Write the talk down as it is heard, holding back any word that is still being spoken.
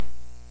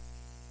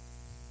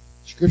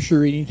Scripture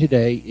reading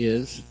today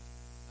is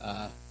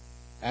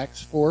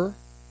Acts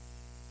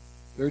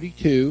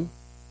 4:32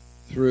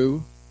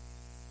 through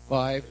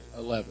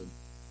 5:11.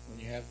 When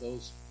you have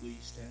those, please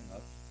stand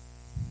up.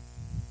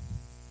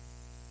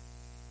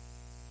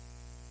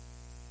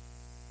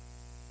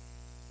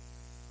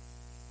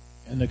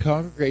 And the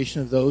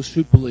congregation of those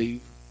who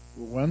believed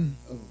were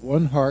of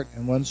one heart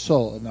and one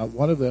soul, and not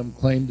one of them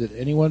claimed that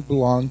anyone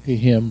belonged to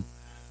him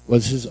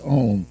was his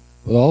own,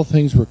 but all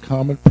things were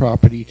common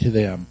property to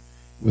them.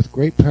 With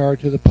great power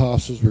to the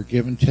apostles were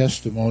given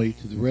testimony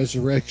to the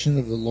resurrection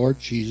of the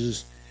Lord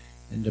Jesus,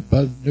 and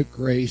abundant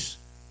grace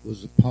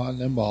was upon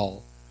them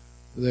all.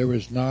 For there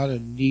was not a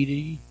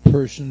needy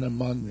person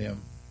among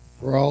them,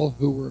 for all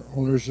who were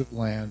owners of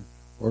land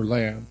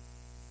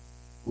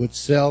would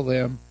sell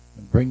them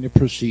and bring the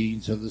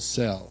proceedings of the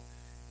sale,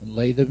 and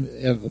lay them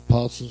at the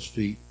apostles'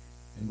 feet,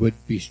 and would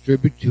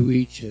distribute to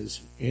each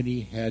as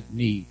any had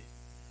need.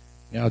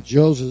 Now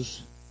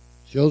Joseph,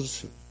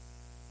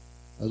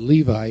 a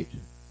Levite,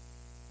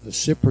 of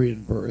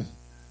Cyprian birth,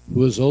 who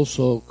was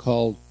also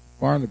called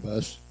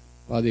Barnabas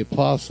by the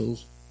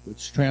apostles,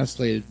 which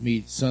translated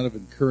means son of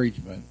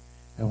encouragement,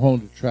 and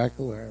owned a tract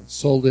of land,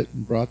 sold it,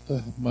 and brought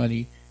the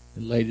money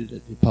and laid it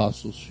at the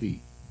apostles'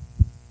 feet.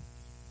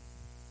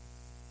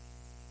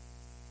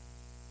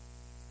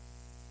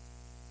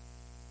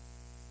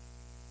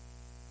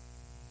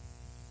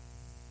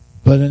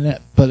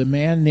 But a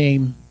man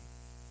named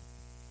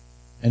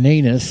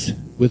Ananias,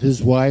 with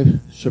his wife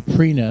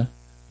Sapphira,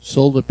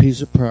 sold a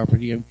piece of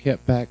property and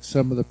kept back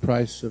some of the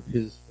price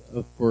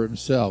for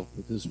himself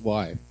with his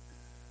wife.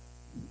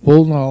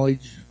 Full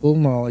knowledge,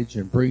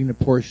 and bringing a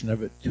portion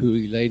of it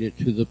he laid it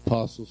to the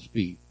apostles'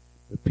 feet.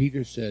 But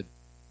Peter said,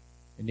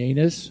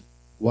 Ananias,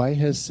 why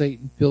has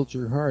Satan filled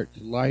your heart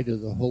to lie to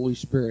the Holy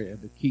Spirit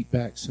and to keep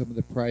back some of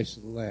the price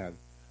of the land?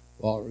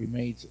 While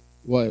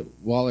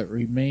it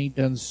remained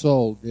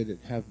unsold, did it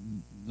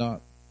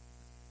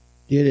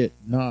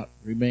not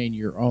remain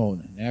your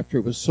own? And after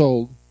it was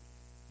sold,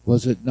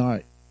 was it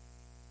not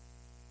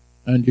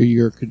under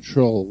your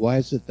control? Why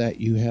is it that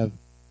you have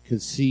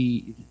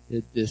conceived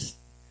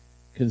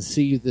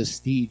this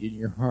deed in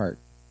your heart?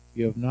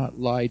 You have not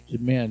lied to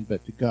men,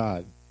 but to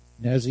God.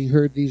 And as he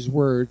heard these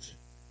words,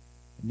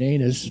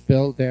 Ananias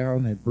fell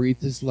down and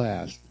breathed his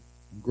last.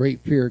 And great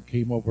fear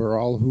came over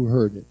all who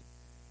heard it.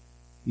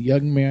 The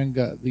young man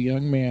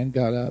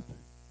got up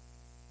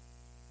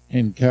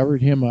and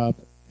covered him up,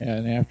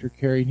 and after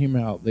carrying him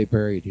out, they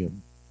buried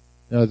him.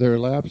 Now there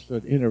elapsed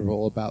an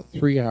interval about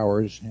 3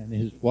 hours, and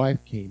his wife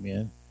came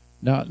in,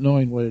 not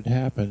knowing what had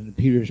happened. And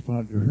Peter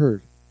responded to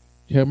her,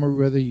 Tell me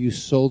whether you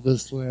sold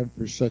this land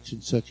for such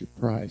and such a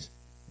price.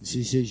 And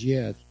she says,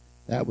 Yes,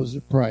 that was the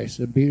price.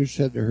 And Peter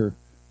said to her,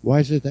 Why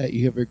is it that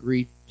you have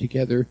agreed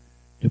together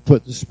to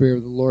put the Spirit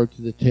of the Lord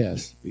to the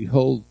test?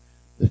 Behold,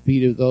 the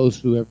feet of those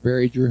who have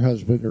buried your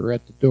husband are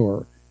at the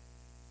door,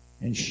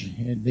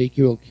 and they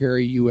will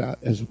carry you out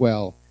as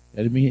well.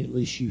 And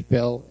immediately she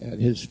fell at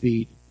his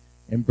feet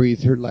and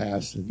breathed her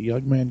last. And the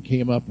young man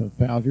came up and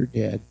found her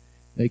dead.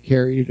 They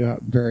carried her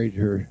out and buried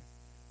her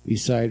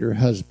beside her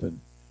husband.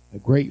 A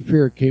great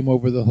fear came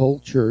over the whole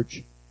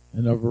church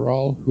and over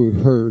all who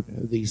heard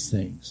of these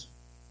things.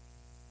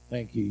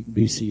 Thank you. You can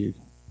be seated.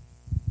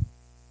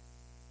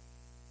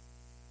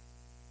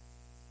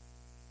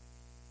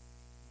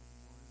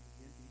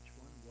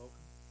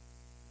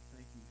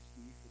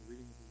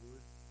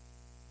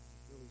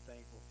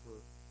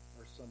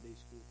 Sunday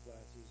school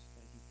classes.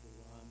 Thank you for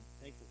Ron.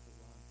 Thankful for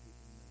Ron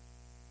taking the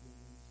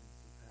humans and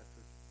for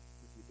Patrick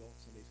with the adult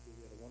Sunday school.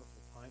 We had a wonderful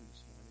time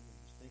this morning, and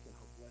just thinking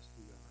how blessed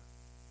we are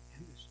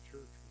in this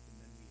church with the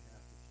men we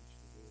have to teach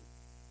the Word.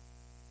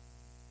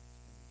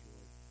 It's been a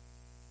joy.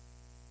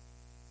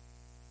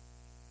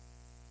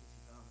 This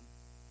is Don.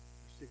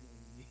 You're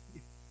signaling me.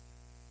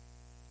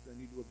 Do I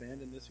need to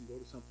abandon this and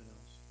go to something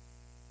else?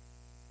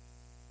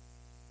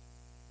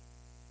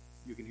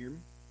 You can hear me?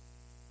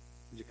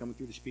 Is it coming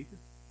through the speaker?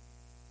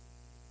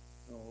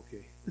 Oh,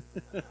 okay.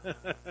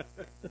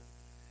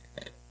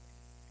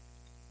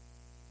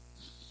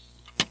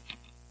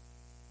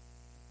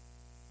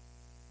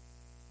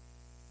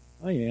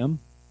 I am.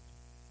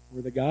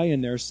 Where the guy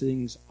in there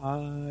sings,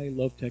 I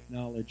love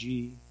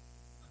technology.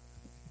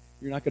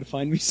 You're not going to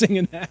find me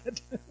singing that.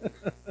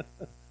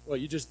 Well,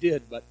 you just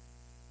did, but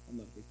I'm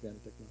not a big fan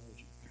of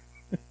technology.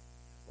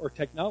 Or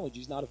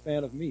technology's not a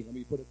fan of me. Let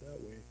me put it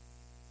that way.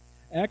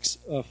 Acts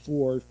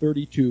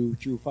 4:32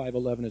 through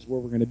 5:11 is where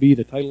we're going to be.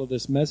 The title of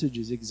this message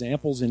is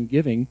Examples in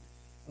Giving.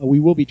 We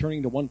will be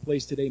turning to one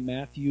place today,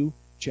 Matthew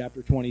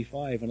chapter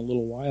 25, in a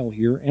little while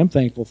here. I'm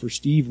thankful for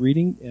Steve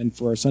reading and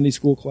for our Sunday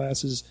school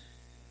classes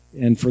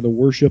and for the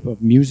worship of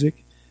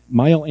music.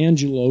 Maya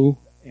Angelou,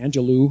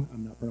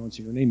 I'm not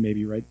pronouncing her name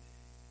maybe right,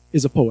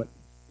 is a poet.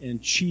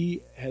 And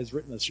she has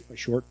written a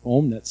short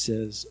poem that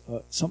says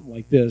something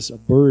like this: A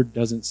bird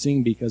doesn't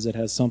sing because it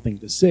has something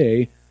to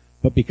say,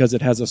 but because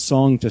it has a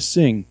song to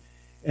sing.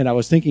 And I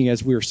was thinking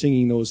as we were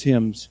singing those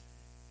hymns,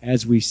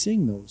 as we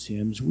sing those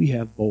hymns, we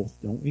have both,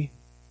 don't we?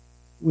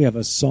 We have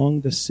a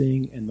song to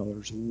sing, and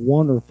there's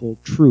wonderful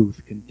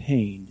truth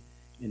contained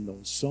in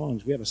those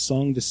songs. We have a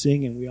song to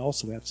sing, and we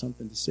also have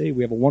something to say.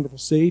 We have a wonderful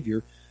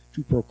Savior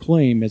to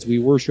proclaim as we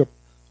worship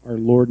our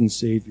Lord and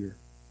Savior.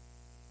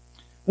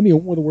 Let me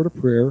open with a word of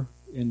prayer,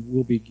 and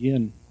we'll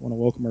begin. I want to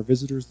welcome our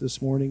visitors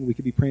this morning. We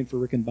could be praying for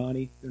Rick and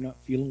Bonnie. They're not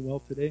feeling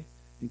well today.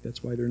 I think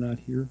that's why they're not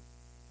here.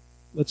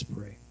 Let's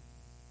pray.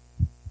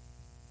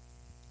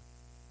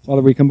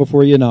 Father, we come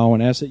before you now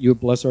and ask that you would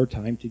bless our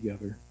time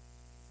together.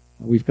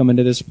 We've come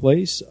into this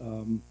place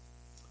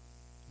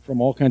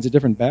from all kinds of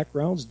different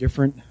backgrounds,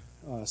 different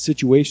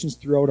situations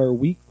throughout our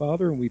week,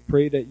 Father, and we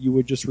pray that you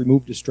would just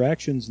remove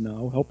distractions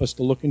now. Help us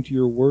to look into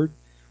your word.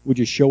 Would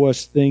you show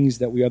us things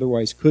that we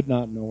otherwise could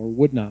not know or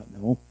would not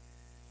know?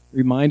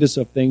 Remind us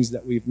of things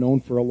that we've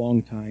known for a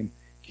long time.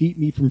 Keep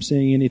me from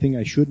saying anything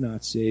I should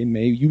not say.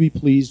 May you be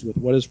pleased with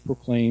what is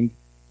proclaimed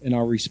and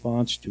our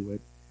response to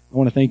it. I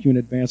want to thank you in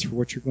advance for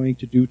what you're going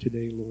to do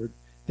today, Lord.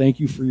 Thank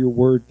you for your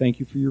word. Thank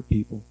you for your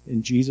people.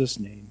 In Jesus'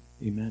 name,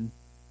 amen.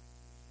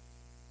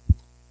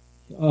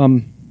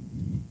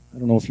 I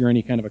don't know if you're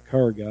any kind of a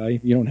car guy.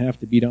 You don't have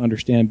to be to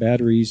understand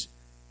batteries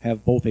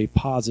have both a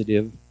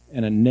positive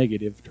and a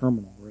negative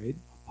terminal, right?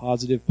 A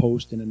positive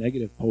post and a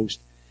negative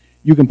post.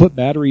 You can put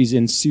batteries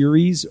in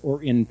series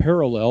or in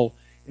parallel,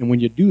 and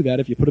when you do that,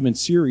 if you put them in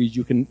series,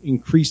 you can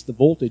increase the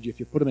voltage. If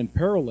you put them in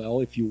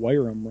parallel, if you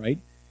wire them right,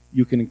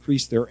 you can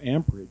increase their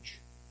amperage.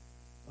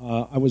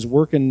 I was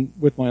working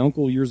with my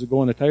uncle years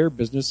ago in the tire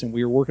business, and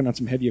we were working on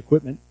some heavy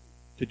equipment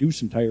to do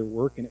some tire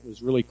work, and it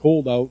was really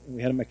cold out, and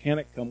we had a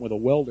mechanic come with a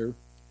welder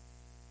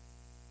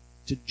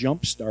to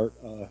jumpstart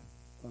a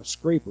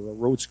scraper, a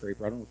road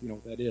scraper. I don't know if you know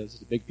what that is.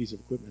 It's a big piece of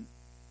equipment.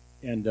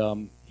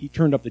 And he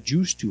turned up the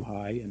juice too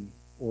high,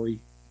 or he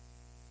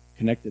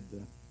connected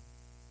the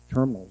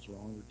terminals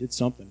wrong or did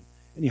something.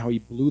 Anyhow, he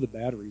blew the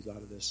batteries out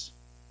of this.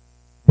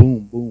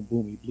 Boom, boom,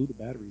 boom. He blew the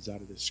batteries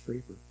out of this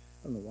scraper.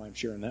 I don't know why I'm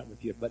sharing that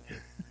with you, but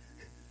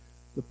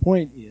the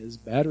point is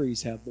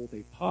batteries have both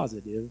a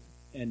positive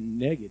and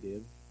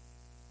negative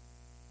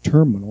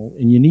terminal,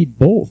 and you need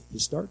both to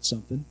start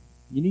something.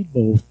 You need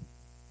both.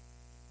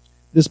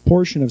 This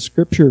portion of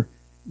Scripture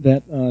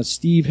that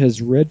Steve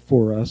has read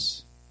for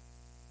us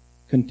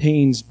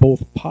contains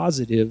both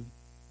positive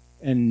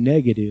and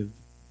negative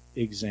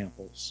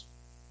examples.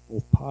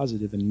 Both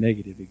positive and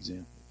negative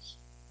examples.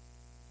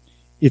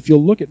 If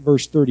you'll look at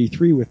verse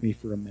 33 with me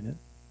for a minute,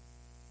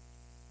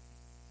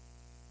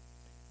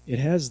 it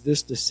has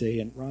this to say,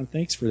 and Ron,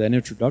 thanks for that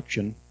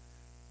introduction.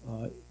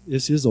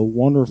 This is a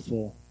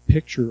wonderful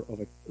picture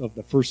of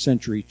the first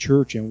century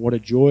church, and what a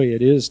joy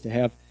it is to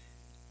have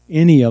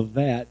any of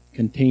that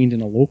contained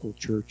in a local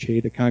church. Hey,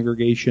 the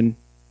congregation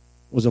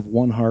was of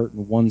one heart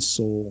and one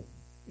soul.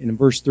 And in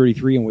verse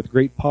 33, and with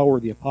great power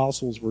the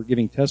apostles were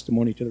giving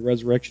testimony to the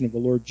resurrection of the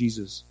Lord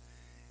Jesus,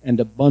 and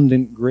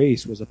abundant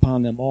grace was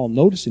upon them all.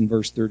 Notice in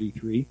verse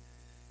 33,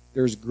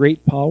 there's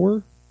great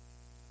power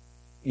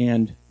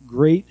and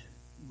great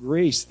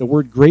grace. The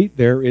word great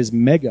there is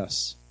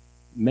megas.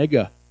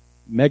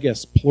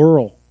 Megas,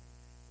 plural.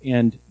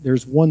 And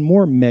there's one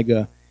more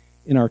mega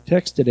in our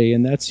text today,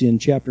 and that's in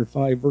chapter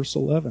 5, verse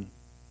 11.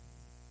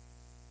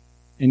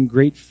 And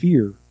great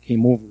fear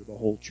came over the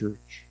whole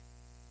church.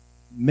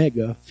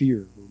 Mega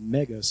fear, or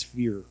megas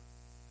fear.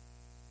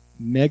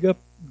 Mega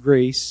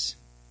grace,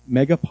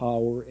 mega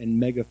power, and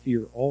mega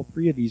fear. All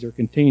three of these are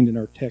contained in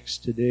our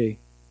text today.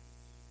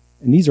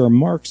 And these are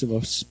marks of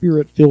a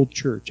Spirit-filled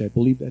church. I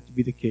believe that to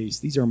be the case.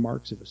 These are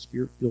marks of a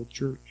Spirit-filled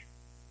church.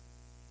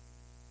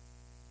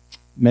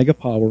 Mega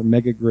power,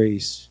 mega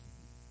grace,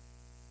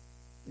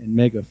 and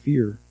mega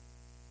fear.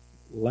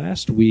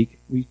 Last week,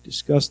 we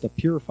discussed the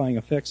purifying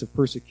effects of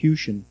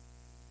persecution.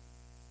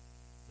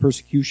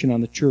 Persecution on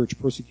the church,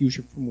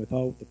 persecution from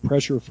without, the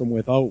pressure from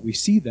without. We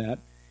see that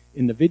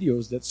in the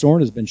videos that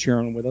Soren has been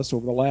sharing with us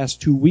over the last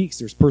 2 weeks.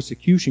 There's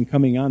persecution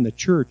coming on the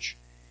church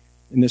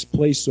in this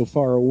place so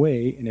far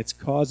away, and it's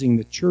causing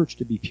the church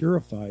to be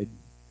purified.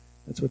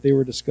 That's what they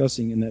were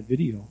discussing in that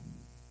video.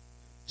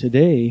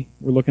 Today,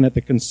 we're looking at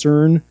the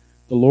concern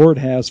the Lord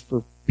has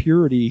for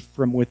purity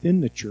from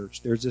within the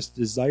church. There's this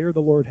desire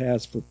the Lord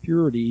has for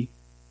purity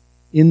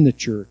in the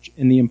church,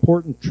 and the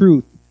important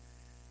truth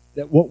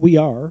that what we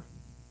are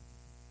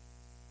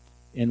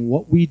and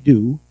what we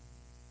do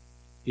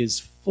is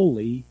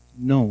fully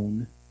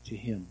known to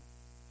Him.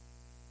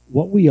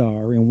 What we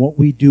are and what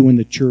we do in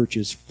the church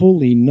is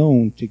fully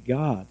known to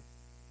God,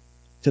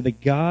 to the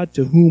God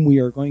to whom we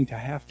are going to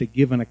have to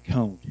give an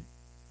account.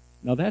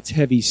 Now that's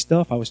heavy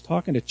stuff. I was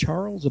talking to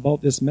Charles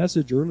about this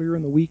message earlier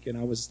in the week, and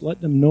I was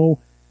letting him know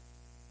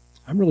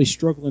I'm really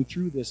struggling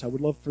through this. I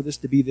would love for this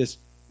to be this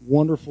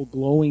wonderful,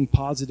 glowing,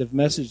 positive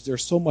message.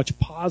 There's so much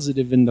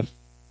positive in the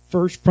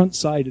front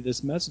side of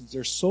this message.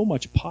 There's so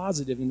much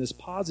positive in this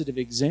positive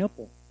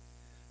example.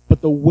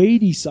 But the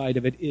weighty side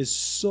of it is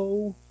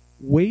so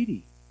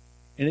weighty.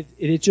 And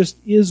it just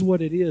is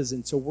what it is.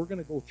 And so we're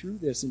going to go through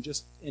this and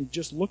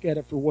just look at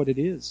it for what it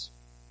is.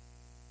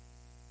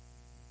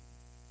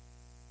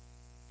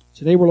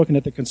 Today we're looking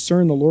at the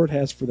concern the Lord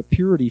has for the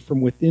purity from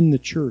within the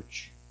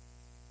church.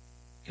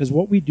 Because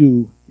what we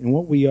do and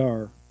what we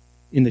are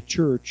in the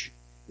church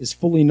is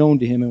fully known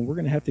to him, and we're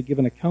going to have to give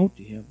an account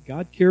to him.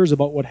 God cares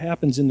about what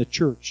happens in the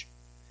church.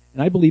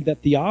 And I believe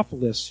that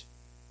Theophilus,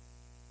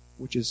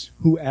 which is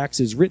who Acts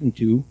is written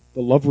to,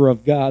 the lover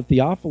of God,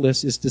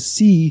 Theophilus is to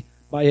see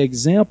by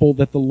example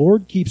that the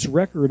Lord keeps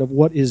record of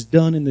what is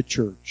done in the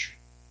church.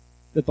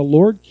 That the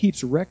Lord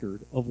keeps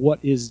record of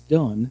what is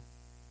done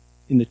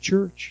in the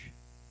church.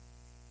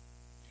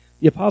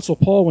 The Apostle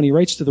Paul, when he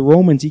writes to the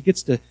Romans, he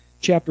gets to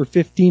chapter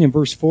 15 and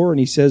verse 4, and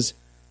he says,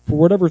 "For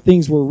whatever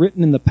things were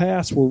written in the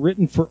past were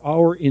written for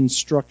our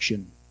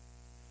instruction."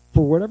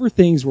 For whatever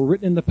things were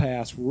written in the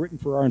past were written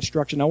for our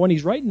instruction. Now, when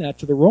he's writing that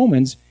to the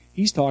Romans,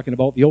 he's talking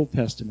about the Old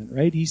Testament,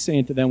 right? He's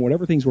saying to them,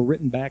 whatever things were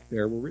written back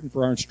there were written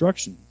for our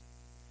instruction.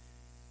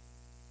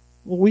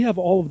 Well, we have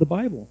all of the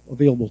Bible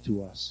available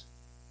to us.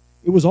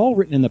 It was all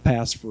written in the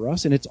past for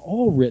us, and it's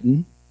all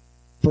written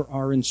for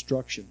our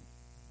instruction.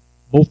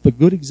 Both the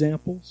good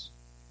examples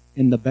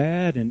and the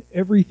bad and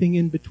everything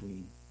in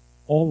between.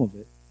 All of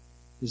it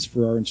is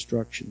for our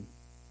instruction.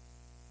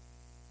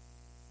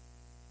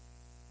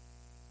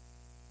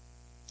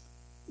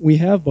 We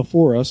have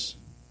before us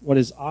what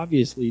is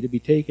obviously to be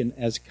taken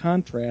as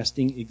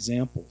contrasting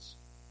examples.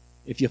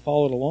 If you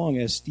followed along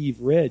as Steve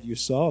read, you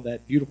saw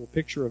that beautiful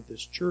picture of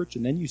this church,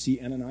 and then you see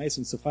Ananias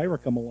and Sapphira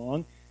come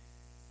along,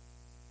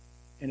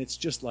 and it's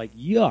just like,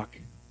 yuck,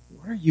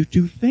 what are you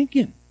two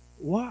thinking?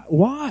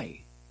 Why?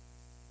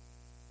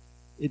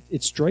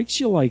 It strikes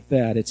you like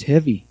that. It's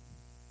heavy.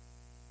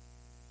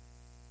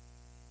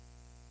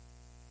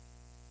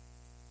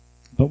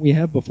 But we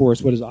have before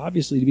us what is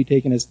obviously to be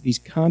taken as these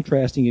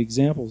contrasting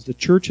examples. The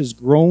church has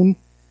grown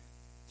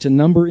to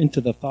number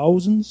into the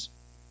thousands,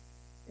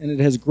 and it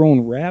has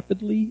grown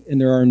rapidly, and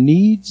there are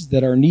needs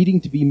that are needing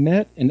to be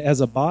met, and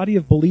as a body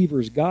of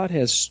believers, God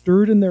has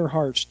stirred in their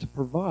hearts to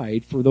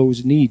provide for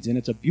those needs, and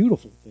it's a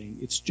beautiful thing.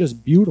 It's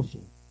just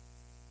beautiful.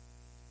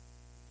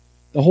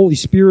 The Holy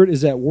Spirit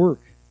is at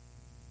work.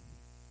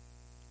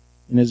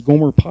 And as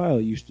Gomer Pyle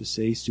used to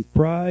say,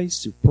 surprise,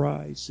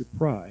 surprise,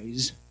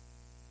 surprise,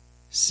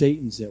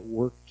 Satan's at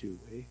work too.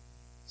 Eh?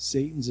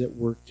 Satan's at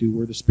work too.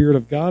 Where the Spirit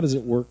of God is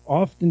at work,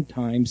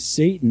 oftentimes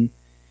Satan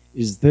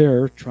is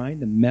there trying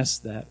to mess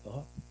that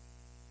up.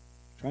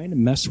 Trying to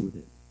mess with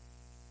it.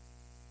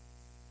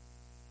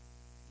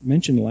 I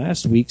mentioned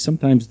last week,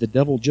 sometimes the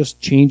devil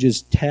just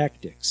changes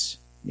tactics.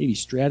 Maybe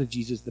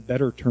strategies is the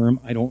better term.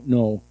 I don't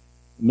know.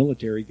 The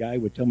military guy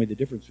would tell me the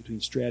difference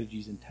between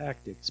strategies and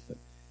tactics, but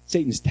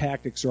Satan's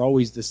tactics are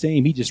always the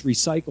same. He just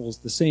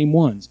recycles the same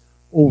ones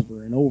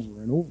over and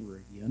over and over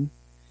again.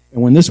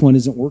 And when this one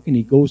isn't working,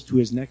 he goes to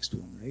his next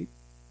one, right?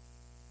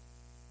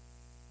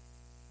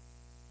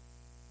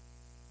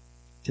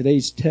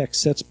 Today's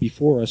text sets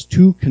before us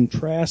two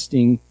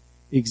contrasting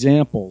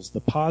examples,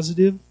 the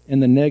positive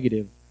and the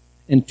negative,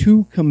 and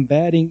two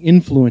combating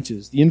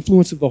influences, the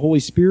influence of the Holy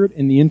Spirit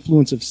and the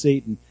influence of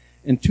Satan,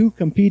 and two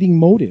competing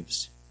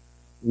motives,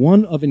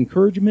 one of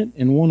encouragement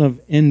and one of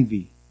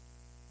envy.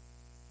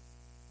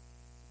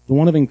 The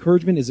one of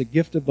encouragement is a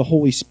gift of the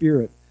Holy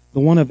Spirit. The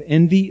one of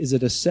envy is a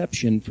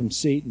deception from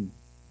Satan.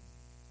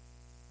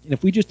 And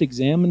if we just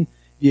examine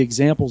the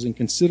examples and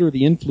consider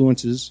the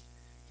influences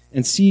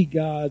and see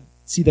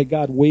that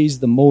God weighs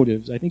the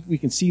motives, I think we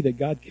can see that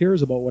God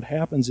cares about what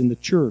happens in the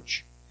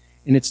church.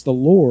 And it's the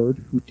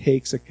Lord who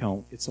takes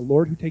account. It's the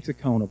Lord who takes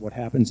account of what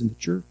happens in the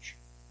church.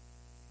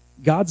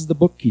 God's the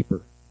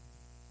bookkeeper.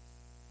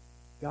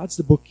 God's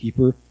the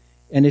bookkeeper,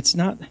 and it's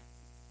not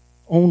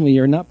only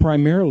or not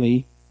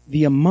primarily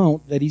the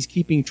amount that he's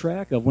keeping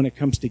track of when it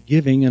comes to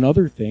giving and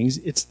other things.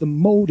 It's the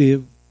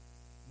motive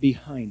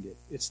behind it.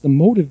 It's the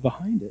motive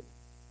behind it.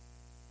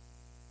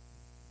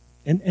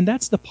 And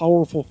that's the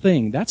powerful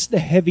thing. That's the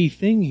heavy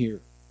thing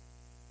here.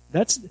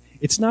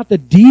 It's not the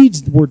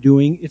deeds we're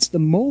doing, it's the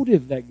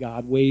motive that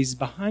God weighs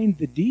behind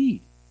the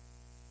deed.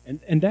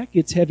 And that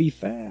gets heavy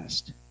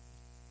fast.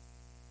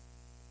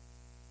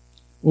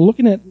 We'll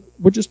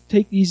just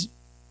take these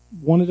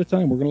one at a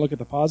time. We're going to look at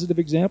the positive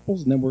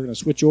examples, and then we're going to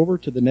switch over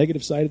to the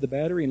negative side of the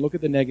battery and look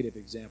at the negative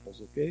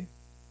examples, okay?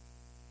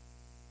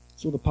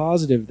 So the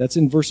positive, that's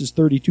in verses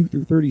 32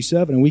 through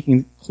 37, and we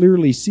can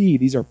clearly see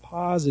these are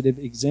positive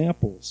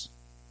examples.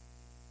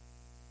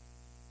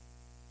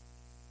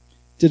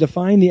 To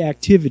define the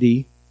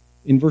activity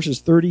in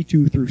verses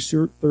 32 through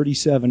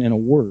 37 in a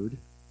word,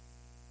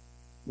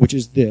 which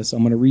is this,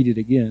 I'm going to read it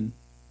again,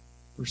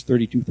 verse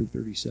 32 through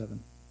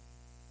 37.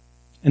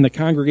 And the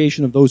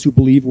congregation of those who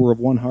believed were of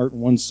one heart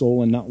and one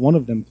soul, and not one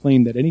of them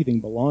claimed that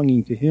anything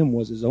belonging to him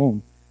was his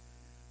own,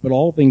 but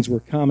all things were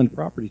common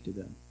property to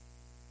them.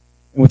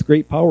 And with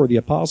great power the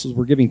apostles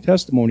were giving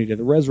testimony to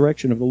the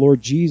resurrection of the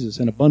Lord Jesus,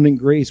 and abundant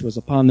grace was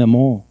upon them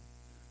all.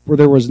 For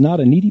there was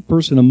not a needy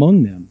person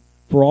among them,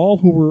 for all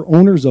who were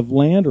owners of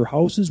land or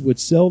houses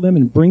would sell them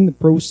and bring the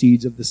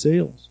proceeds of the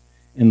sales,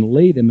 and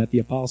lay them at the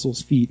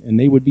apostles' feet, and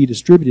they would be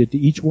distributed to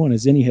each one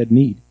as any had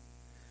need.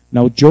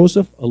 Now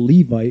Joseph, a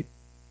Levite,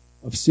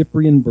 of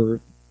Cyprian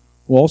birth,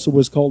 who also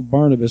was called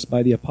Barnabas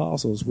by the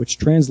apostles, which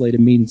translated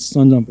means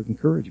son of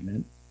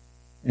encouragement,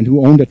 and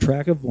who owned a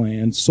tract of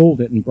land, sold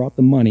it and brought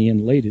the money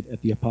and laid it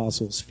at the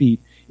apostles' feet.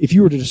 if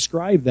you were to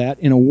describe that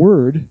in a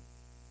word,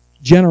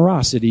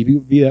 generosity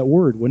would be that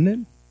word, wouldn't it?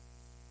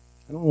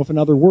 I don't know if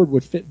another word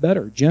would fit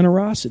better.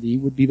 Generosity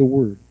would be the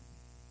word.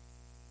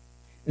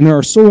 And there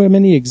are so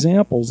many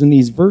examples in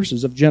these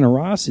verses of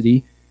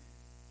generosity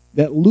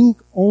that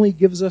Luke only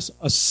gives us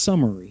a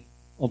summary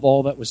of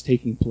all that was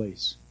taking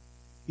place.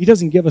 He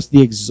doesn't give us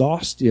the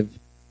exhaustive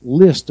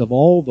list of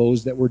all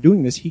those that were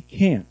doing this. He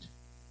can't.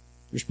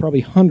 There's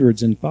probably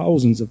hundreds and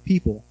thousands of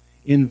people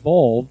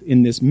involved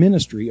in this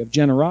ministry of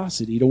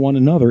generosity to one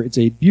another. It's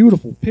a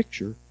beautiful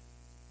picture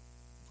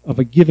of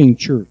a giving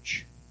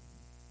church.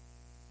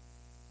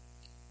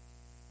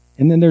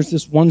 And then there's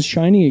this one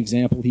shining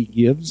example he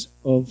gives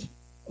of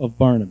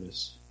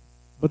Barnabas.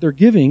 But they're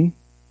giving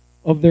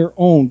of their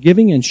own,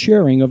 giving and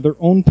sharing of their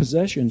own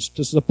possessions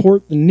to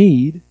support the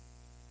need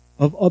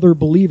of other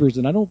believers.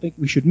 And I don't think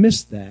we should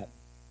miss that,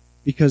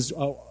 because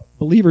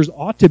believers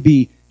ought to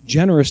be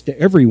generous to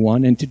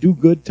everyone and to do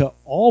good to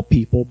all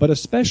people, but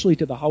especially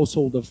to the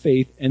household of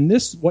faith. And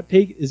this, what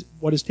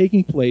is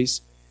taking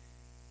place,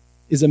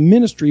 is a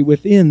ministry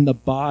within the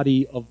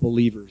body of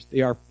believers.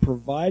 They are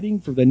providing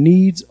for the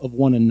needs of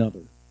one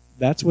another.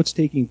 That's what's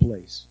taking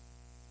place.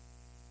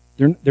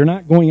 They're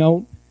not going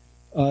out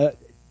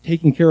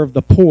taking care of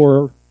the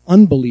poor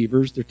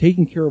unbelievers. They're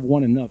taking care of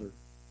one another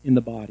in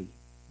the body.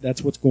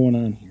 That's what's going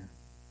on here.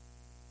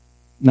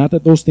 Not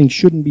that those things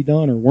shouldn't be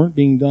done or weren't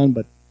being done,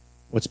 but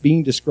what's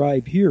being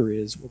described here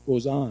is what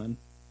goes on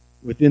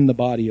within the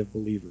body of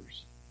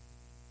believers.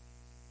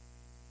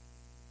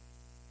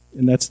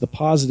 And that's the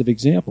positive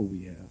example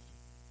we have.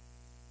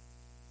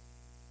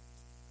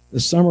 The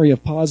summary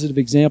of positive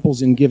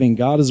examples in giving.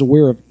 God is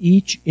aware of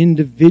each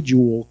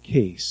individual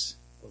case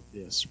of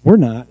this. We're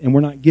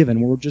not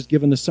given. We're just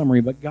given the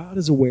summary, but God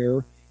is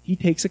aware. He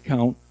takes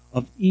account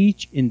of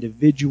each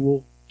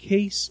individual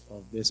case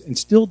of this and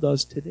still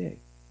does today,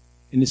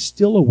 and is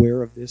still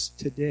aware of this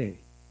today.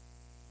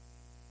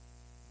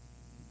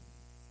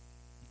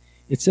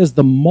 It says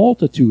the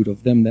multitude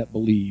of them that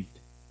believed,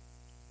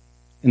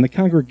 and the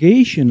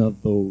congregation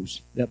of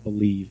those that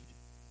believed,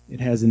 it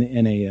has in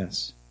the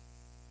NAS,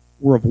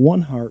 were of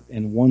one heart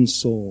and one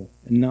soul,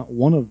 and not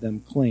one of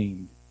them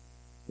claimed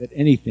that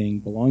anything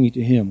belonging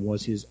to him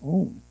was his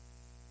own.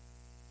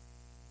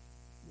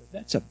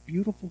 That's a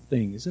beautiful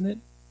thing, isn't it?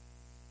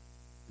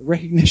 The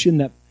recognition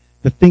that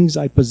the things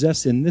I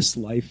possess in this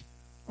life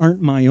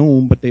aren't my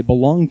own, but they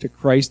belong to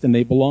Christ and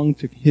they belong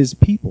to his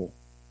people.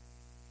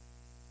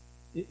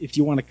 If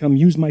you want to come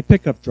use my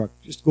pickup truck,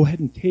 just go ahead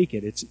and take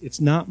it. It's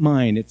not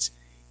mine.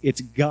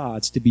 It's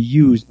God's to be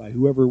used by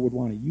whoever would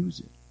want to use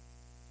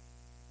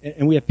it.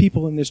 And we have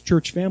people in this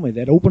church family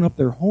that open up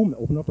their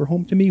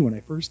home to me when I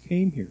first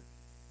came here.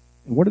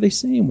 And what are they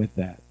saying with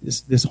that?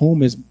 This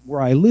home is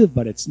where I live,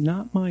 but it's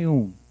not my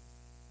own.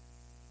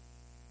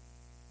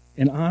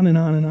 And on and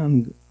on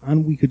and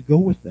on we could go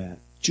with that.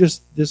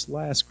 Just this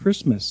last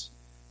Christmas,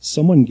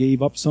 someone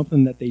gave up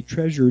something that they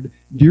treasured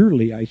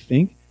dearly, I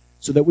think,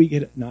 so that we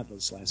could, not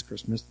this last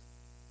Christmas,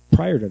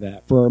 prior to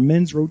that, for our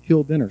men's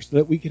roadkill dinner, so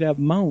that we could have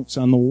mounts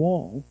on the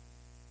wall.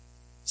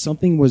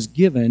 Something was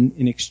given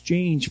in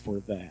exchange for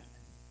that.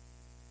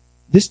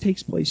 This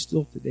takes place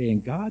still today,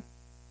 and God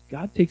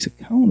takes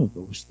account of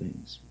those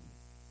things.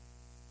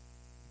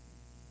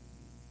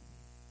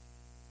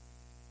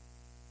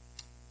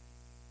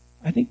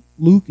 I think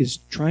Luke is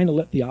trying to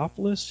let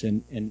Theophilus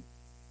and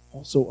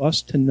also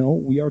us to know,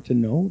 we are to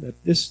know,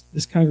 that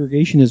this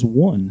congregation is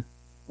one,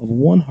 of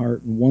one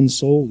heart and one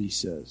soul, he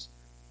says.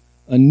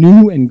 A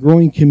new and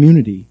growing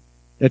community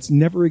that's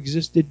never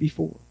existed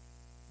before.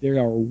 They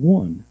are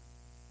one.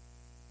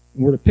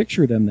 And we're to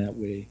picture them that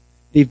way.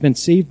 They've been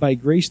saved by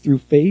grace through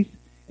faith,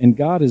 and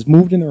God has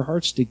moved in their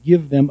hearts to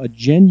give them a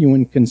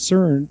genuine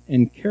concern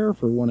and care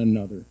for one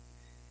another.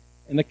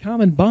 And the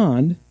common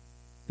bond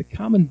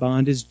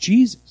is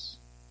Jesus.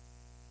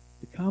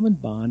 The common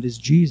bond is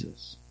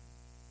Jesus.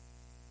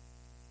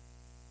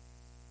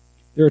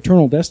 Their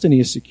eternal destiny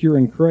is secure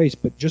in Christ,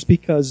 but just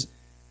because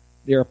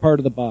they are part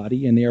of the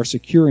body and they are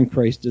secure in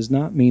Christ does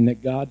not mean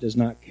that God does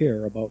not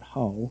care about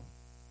how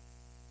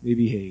they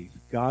behave.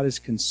 God is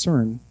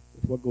concerned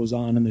with what goes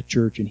on in the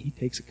church, and he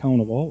takes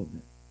account of all of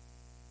it.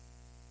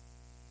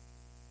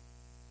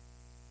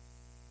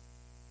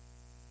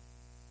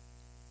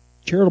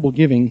 Charitable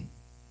giving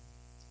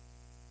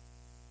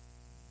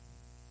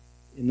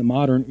in the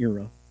modern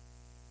era,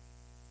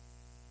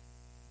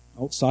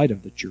 outside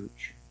of the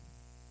church,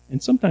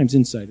 and sometimes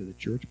inside of the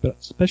church, but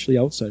especially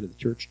outside of the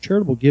church,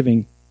 charitable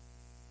giving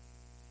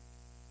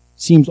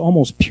seems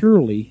almost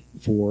purely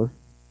for,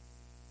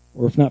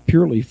 or if not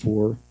purely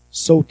for,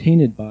 so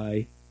tainted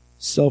by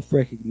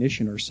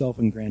self-recognition or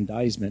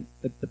self-aggrandizement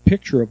that the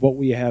picture of what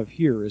we have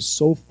here is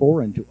so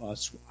foreign to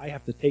us. I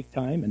have to take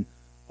time, and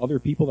other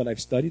people that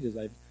I've studied, as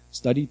I've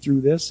studied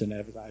through this and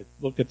I've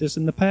looked at this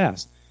in the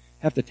past,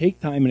 have to take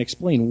time and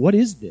explain, what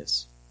is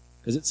this?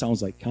 Because it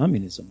sounds like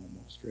communism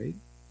almost, right?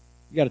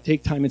 You got to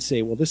take time and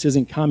say, well, this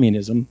isn't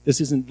communism,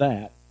 this isn't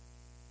that.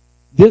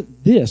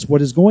 This,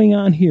 what is going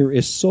on here,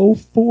 is so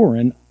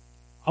foreign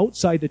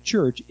outside the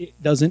church,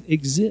 it doesn't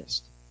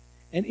exist.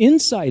 And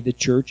inside the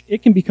church,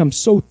 it can become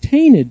so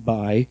tainted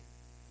by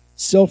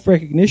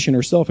self-recognition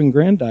or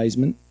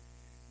self-aggrandizement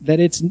that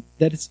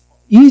it's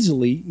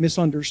easily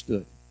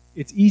misunderstood.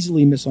 It's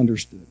easily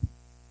misunderstood.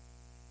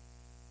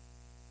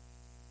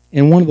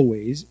 And one of the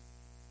ways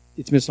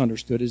it's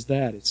misunderstood is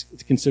that it's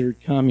considered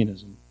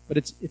communism. But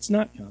it's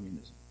not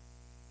communism.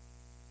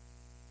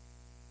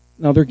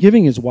 Now, their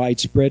giving is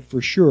widespread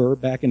for sure,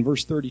 back in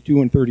verse 32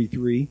 and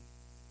 33,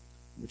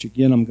 which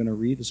again I'm going to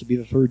read. This will be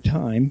the third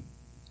time.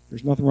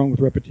 There's nothing wrong with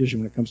repetition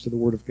when it comes to the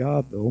Word of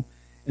God, though.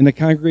 And the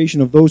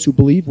congregation of those who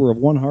believed were of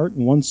one heart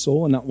and one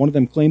soul, and not one of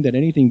them claimed that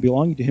anything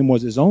belonging to him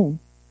was his own,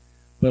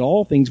 but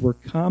all things were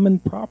common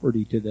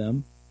property to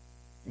them.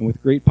 And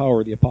with great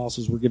power the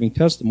apostles were giving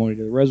testimony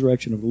to the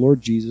resurrection of the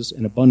Lord Jesus,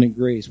 and abundant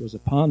grace was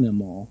upon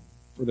them all.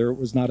 For there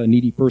was not a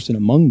needy person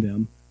among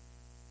them,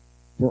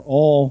 for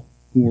all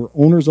who were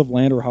owners of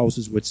land or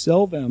houses would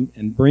sell them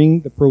and bring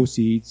the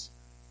proceeds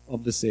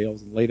of the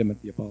sales and lay them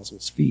at the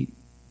apostles' feet.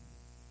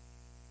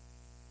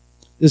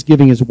 This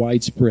giving is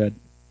widespread.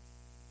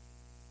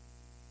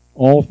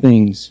 All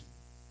things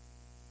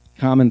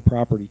common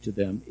property to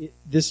them.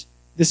 This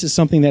is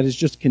something that has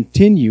just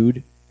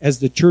continued as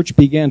the church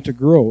began to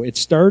grow. It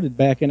started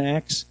back in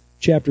Acts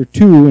chapter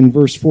 2 and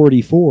verse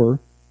 44,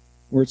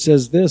 where it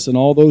says this, and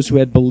all those who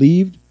had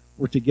believed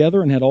were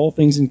together and had all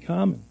things in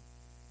common.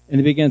 And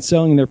they began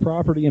selling their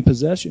property and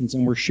possessions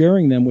and were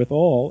sharing them with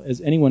all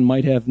as anyone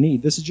might have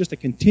need. This is just a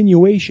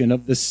continuation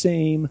of the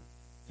same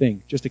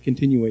thing, just a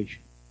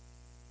continuation.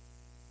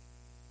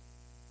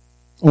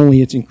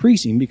 Only it's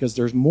increasing because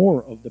there's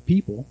more of the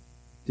people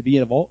to be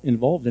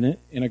involved in it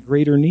and a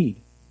greater need.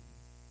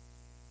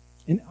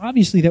 And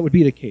obviously that would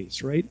be the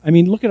case, right? I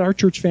mean, look at our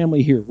church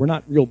family here. We're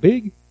not real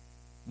big,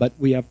 but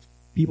we have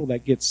people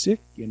that get sick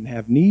and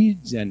have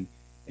needs and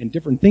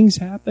different things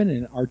happen,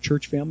 and our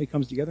church family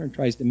comes together and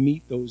tries to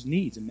meet those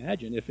needs.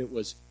 Imagine if it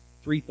was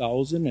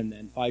 3,000 and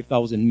then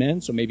 5,000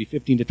 men, so maybe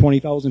 15 to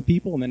 20,000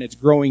 people, and then it's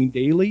growing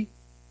daily.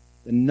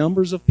 The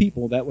numbers of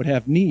people that would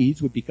have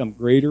needs would become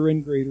greater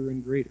and greater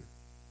and greater.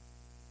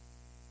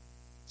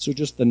 So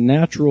just the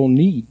natural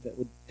need that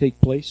would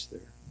take place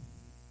there.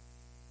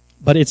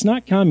 But it's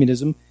not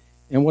communism,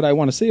 and what I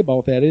want to say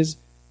about that is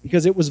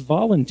because it was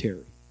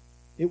voluntary.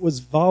 It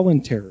was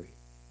voluntary.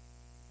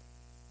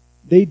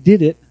 They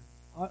did it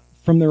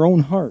from their own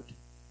heart.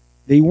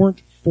 They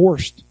weren't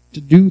forced to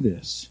do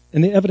this.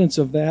 And the evidence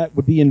of that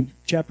would be in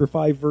chapter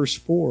 5, verse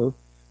 4,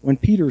 when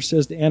Peter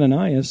says to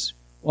Ananias,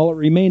 while it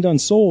remained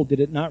unsold, did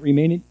it not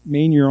remain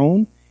your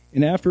own?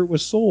 And after it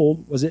was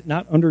sold, was it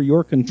not under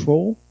your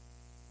control?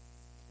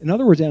 In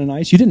other words,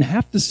 Ananias, you didn't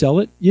have to sell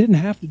it. You didn't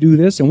have to do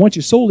this. And once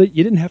you sold it,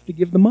 you didn't have to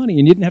give the money.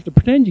 And you didn't have to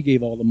pretend you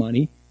gave all the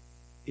money.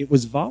 It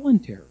was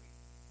voluntary.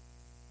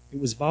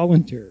 It was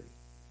voluntary.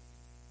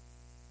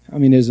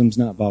 Communism's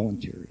not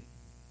voluntary.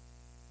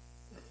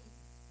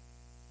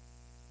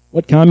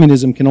 What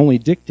communism can only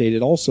dictate,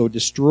 it also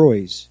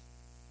destroys.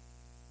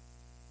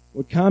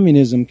 What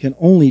communism can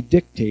only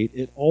dictate,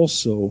 it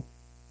also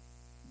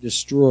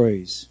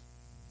destroys.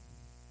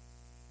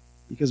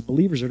 Because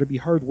believers are to be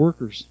hard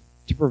workers,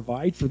 to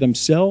provide for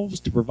themselves,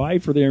 to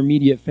provide for their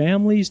immediate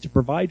families, to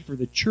provide for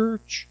the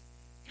church.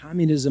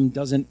 Communism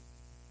doesn't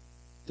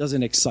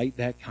excite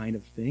that kind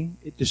of thing.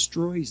 It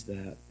destroys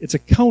that. It's a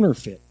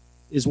counterfeit,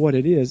 is what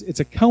it is. It's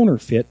a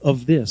counterfeit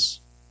of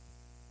this.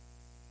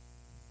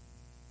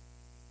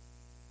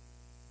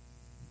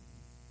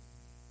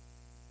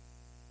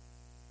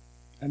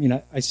 I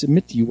mean, I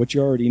submit to you what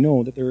you already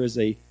know, that there is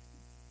a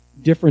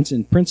difference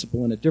in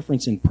principle and a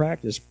difference in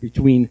practice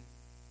between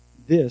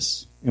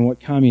this and what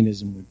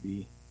communism would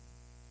be.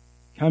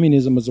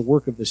 Communism is a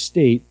work of the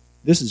state.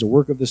 This is a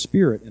work of the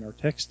Spirit in our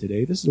text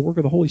today. This is a work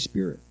of the Holy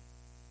Spirit.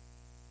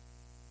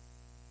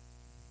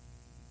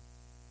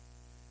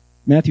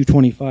 Matthew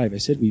 25. I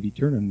said we'd be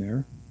turning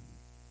there.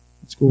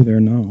 Let's go there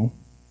now,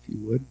 if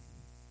you would.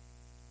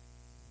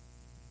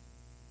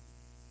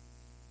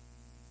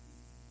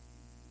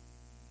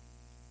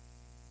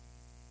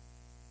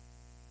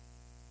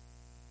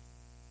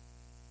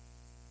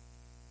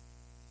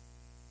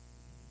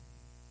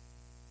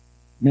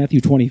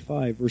 Matthew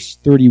 25, verse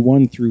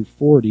 31 through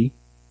 40.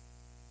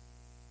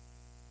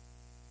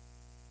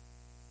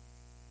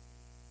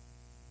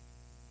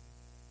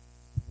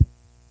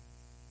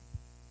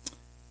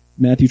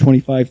 Matthew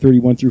 25,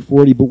 31 through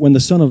 40. But when the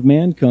Son of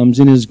Man comes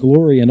in his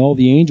glory and all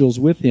the angels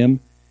with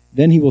him,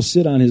 then he will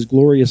sit on his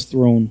glorious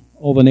throne.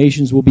 All the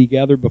nations will be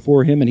gathered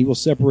before him, and he will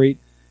separate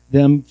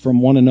them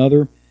from one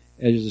another,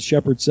 as a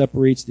shepherd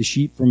separates the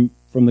sheep from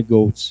the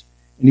goats.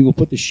 And he will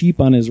put the sheep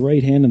on his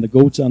right hand and the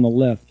goats on the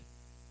left.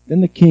 Then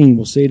the king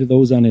will say to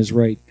those on his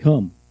right,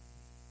 come,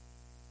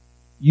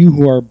 you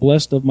who are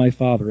blessed of my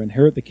Father,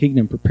 inherit the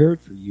kingdom prepared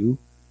for you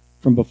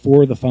from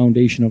before the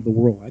foundation of the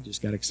world. I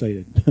just got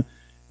excited.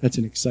 That's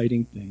an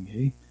exciting thing,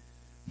 hey?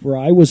 For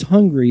I was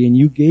hungry, and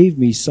you gave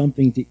me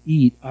something to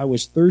eat. I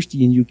was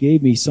thirsty, and you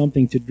gave me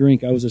something to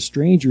drink. I was a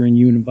stranger, and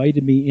you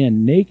invited me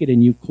in. Naked,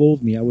 and you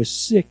clothed me. I was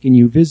sick, and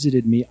you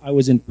visited me. I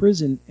was in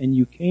prison, and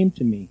you came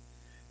to me.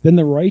 Then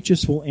the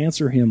righteous will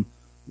answer him,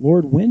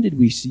 Lord, when did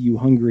we see you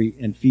hungry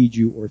and feed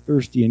you, or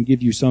thirsty and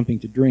give you something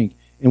to drink?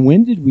 And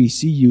when did we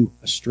see you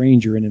a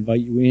stranger and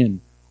invite you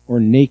in, or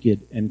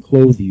naked and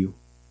clothe you?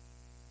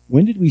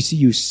 When did we see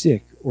you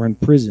sick or in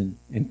prison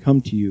and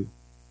come to you?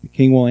 The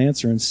king will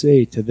answer and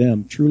say to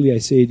them, truly I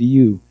say to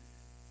you,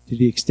 to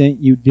the extent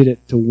you did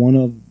it to one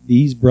of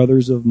these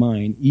brothers of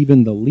mine,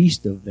 even the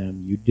least of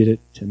them, you did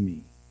it to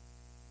me.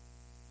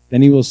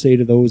 Then he will say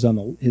to those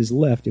on his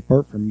left,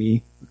 depart from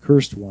me,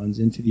 accursed ones,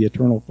 into the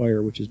eternal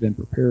fire which has been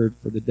prepared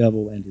for the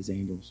devil and his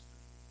angels.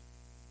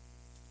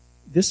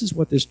 This is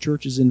what this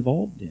church is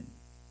involved in.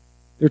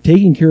 They're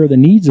taking care of the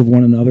needs of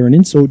one another, and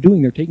in so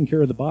doing, they're taking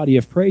care of the body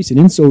of Christ, and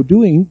in so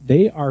doing,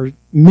 they are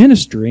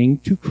ministering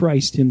to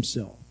Christ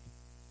himself.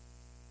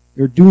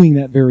 They're doing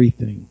that very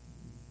thing.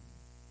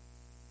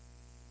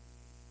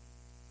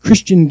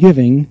 Christian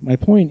giving, my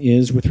point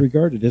is, with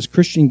regard to this,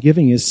 Christian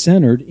giving is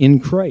centered in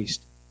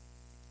Christ.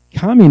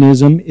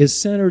 Communism is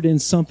centered in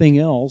something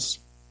else,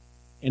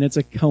 and it's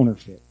a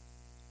counterfeit.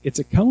 It's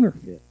a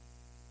counterfeit.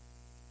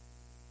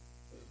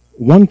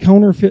 One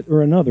counterfeit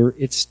or another,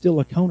 it's still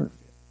a counterfeit.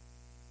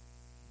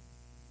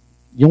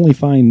 You only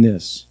find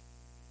this,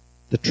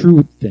 the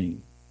true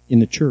thing, in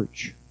the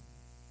church.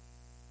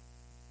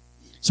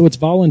 So it's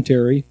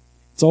voluntary.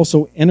 It's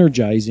also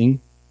energizing,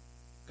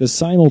 because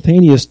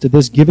simultaneous to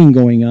this giving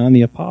going on,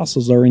 the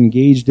apostles are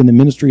engaged in the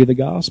ministry of the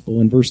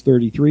gospel. In verse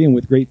 33, and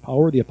with great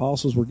power the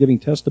apostles were giving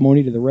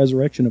testimony to the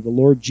resurrection of the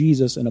Lord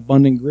Jesus, and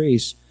abundant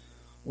grace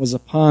was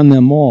upon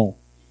them all.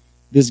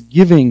 This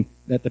giving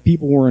that the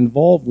people were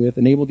involved with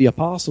enabled the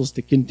apostles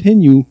to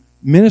continue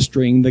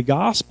ministering the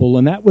gospel,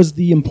 and that was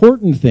the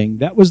important thing.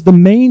 That was the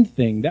main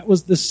thing. That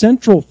was the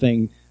central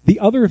thing. The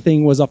other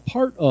thing was a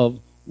part of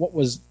what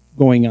was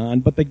going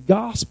on, but the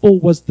gospel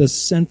was the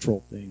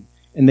central thing,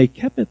 and they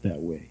kept it that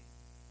way.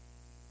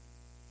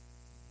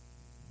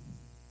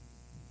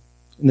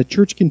 And the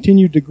church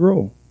continued to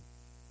grow.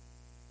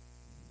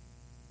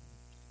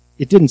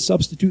 It didn't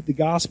substitute the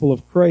gospel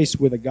of Christ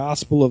with a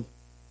gospel of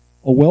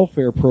a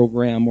welfare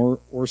program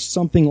or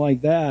something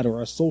like that,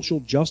 or a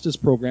social justice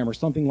program or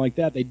something like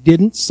that. They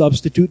didn't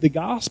substitute the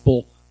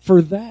gospel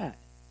for that.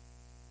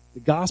 The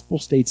gospel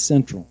stayed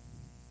central.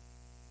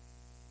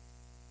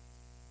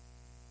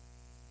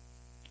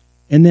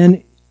 And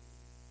then,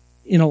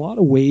 in a lot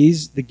of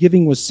ways, the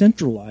giving was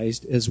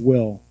centralized as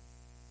well.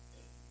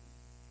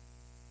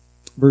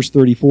 Verse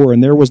 34,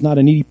 and there was not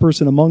a needy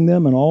person among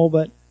them, and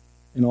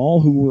all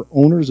who were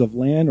owners of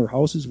land or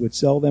houses would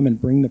sell them and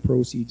bring the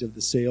proceeds of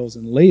the sales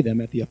and lay them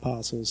at the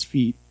apostles'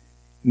 feet,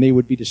 and they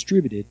would be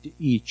distributed to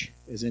each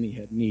as any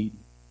had need.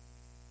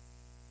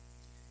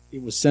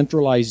 It was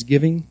centralized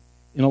giving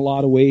in a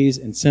lot of ways,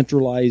 and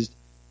centralized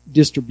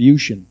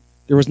distribution.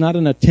 There was not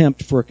an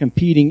attempt for a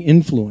competing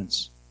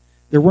influence.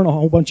 There weren't a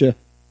whole bunch of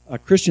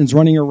Christians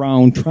running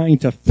around trying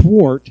to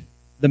thwart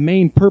the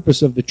main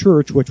purpose of the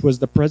church, which was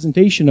the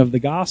presentation of the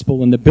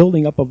gospel and the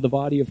building up of the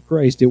body of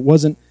Christ. It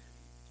wasn't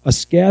a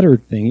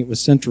scattered thing. It was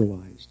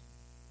centralized.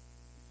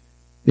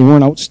 They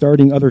weren't out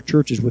starting other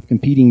churches with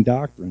competing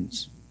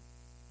doctrines.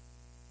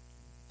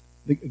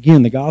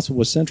 Again, the gospel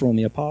was central, and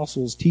the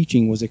apostles'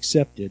 teaching was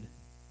accepted.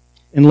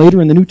 And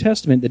later in the New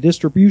Testament, the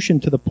distribution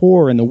to the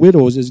poor and the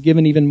widows is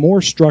given even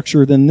more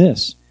structure than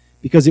this,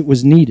 because it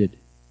was needed.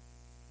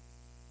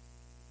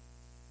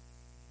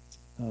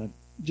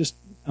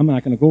 I'm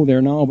not going to go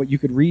there now, but you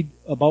could read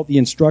about the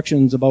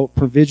instructions about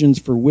provisions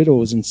for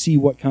widows and see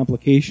what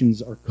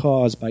complications are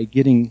caused by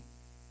getting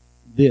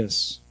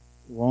this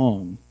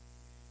wrong.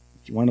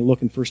 If you want to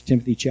look in 1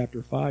 Timothy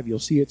chapter 5, you'll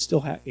see it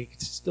still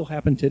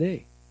happen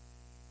today.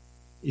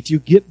 If you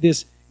get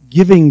this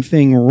giving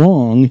thing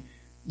wrong,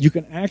 you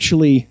can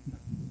actually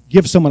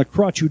give someone a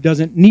crutch who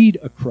doesn't need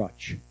a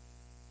crutch.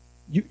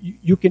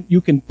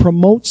 You can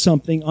promote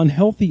something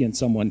unhealthy in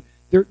someone.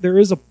 There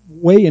is a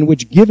way in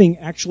which giving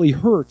actually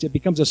hurts. It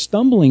becomes a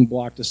stumbling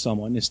block to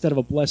someone instead of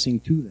a blessing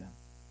to them.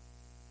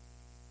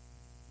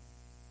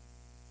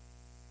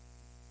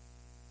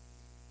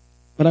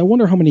 But I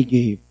wonder how many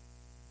gave.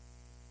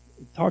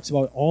 It talks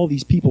about all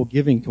these people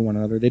giving to one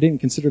another. They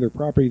didn't consider their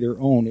property their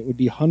own. It would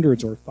be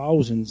hundreds or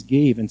thousands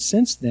gave. And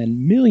since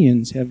then,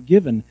 millions have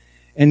given.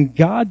 And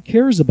God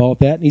cares about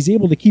that, and He's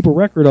able to keep a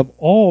record of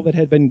all that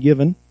had been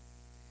given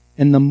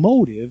and the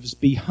motives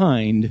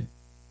behind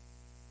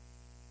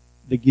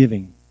the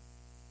giving.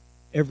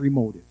 Every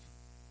motive.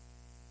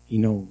 He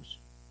knows.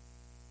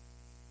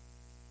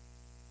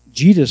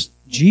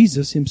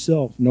 Jesus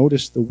himself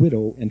noticed the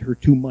widow and her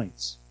 2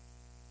 mites.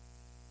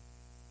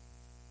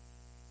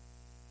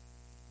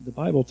 The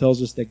Bible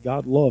tells us that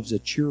God loves a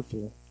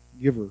cheerful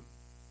giver.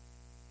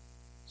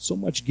 So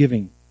much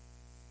giving.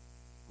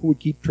 Who would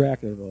keep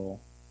track of it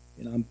all?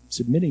 And I'm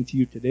submitting to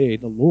you today,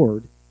 the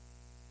Lord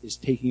is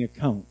taking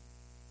account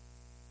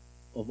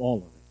of all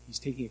of it. He's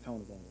taking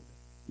account of all of it.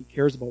 He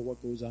cares about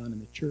what goes on in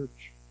the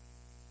church.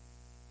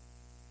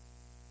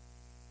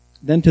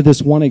 Then to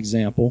this one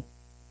example,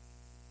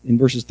 in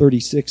verses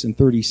 36 and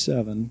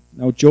 37,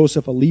 now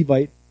Joseph, a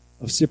Levite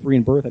of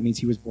Cyprian birth, that means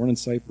he was born in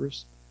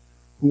Cyprus,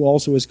 who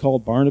also is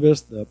called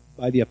Barnabas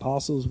by the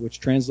apostles, which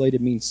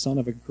translated means son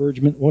of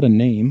encouragement. What a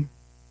name.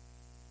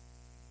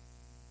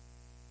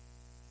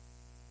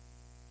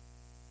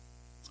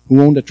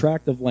 Who owned a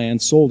tract of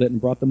land, sold it, and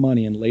brought the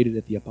money and laid it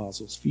at the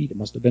apostles' feet. It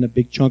must have been a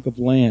big chunk of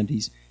land.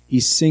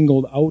 He's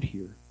singled out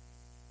here.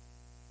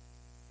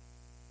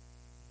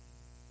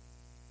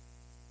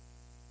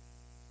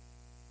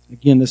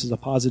 Again, this is a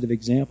positive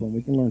example, and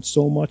we can learn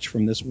so much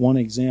from this one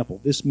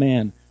example. This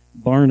man,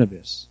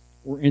 Barnabas,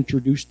 we're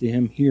introduced to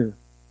him here.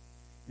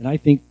 And I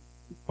think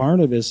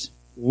Barnabas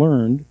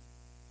learned,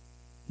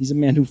 he's a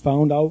man who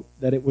found out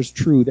that it was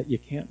true that you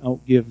can't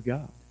outgive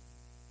God.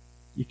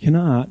 You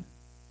cannot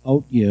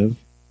outgive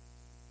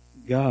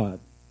God.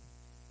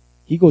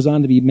 He goes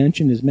on to be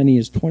mentioned as many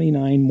as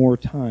 29 more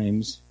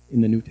times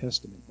in the New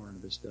Testament,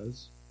 Barnabas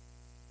does.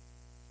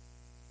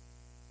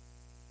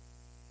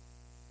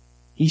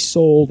 He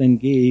sold and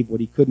gave what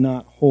he could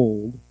not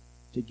hold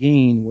to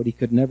gain what he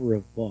could never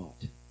have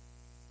bought.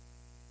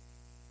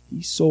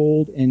 He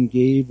sold and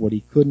gave what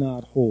he could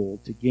not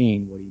hold to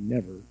gain what he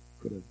never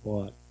could have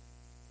bought.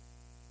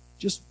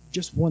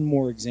 Just one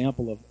more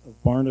example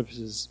of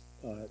Barnabas'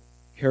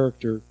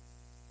 character.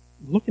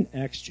 Look in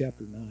Acts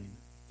chapter 9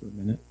 for a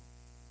minute.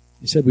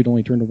 He said we'd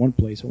only turn to one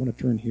place. I want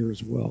to turn here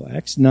as well.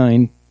 Acts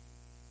 9,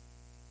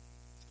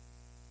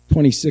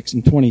 26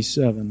 and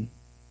 27.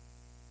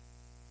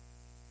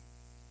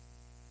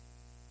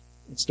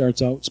 It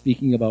starts out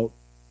speaking about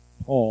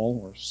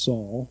Paul, or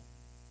Saul.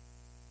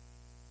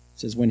 It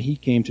says when he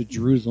came to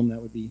Jerusalem,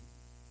 that would be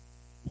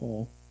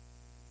Paul.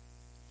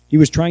 He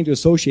was trying to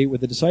associate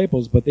with the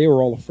disciples, but they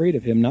were all afraid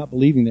of him, not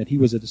believing that he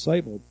was a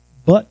disciple.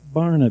 But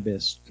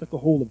Barnabas took a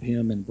hold of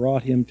him and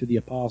brought him to the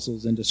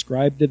apostles and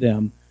described to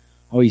them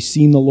how he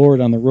seen the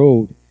Lord on the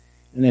road,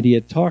 and that he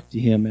had talked to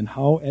him, and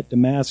how at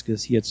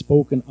Damascus he had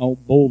spoken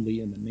out boldly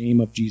in the name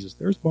of Jesus.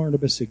 There's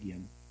Barnabas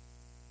again,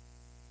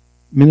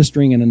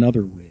 ministering in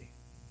another way.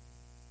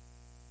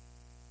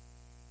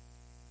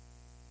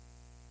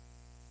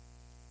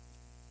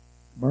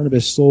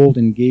 Barnabas sold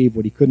and gave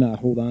what he could not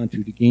hold on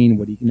to gain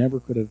what he never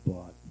could have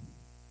bought.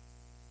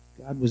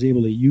 God was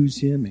able to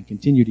use him and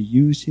continue to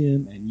use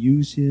him and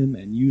use him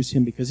and use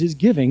him because his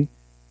giving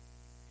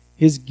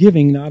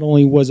not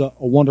only was a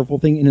wonderful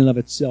thing in and of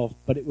itself,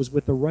 but it was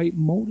with the right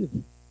motive.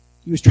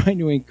 He was trying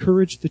to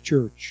encourage the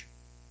church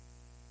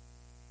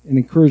and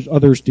encourage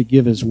others to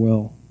give as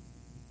well.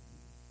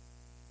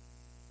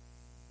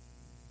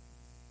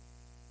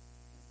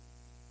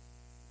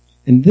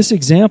 And this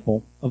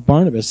example of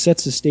Barnabas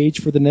sets the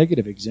stage for the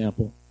negative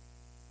example.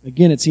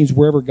 Again, it seems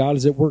wherever God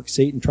is at work,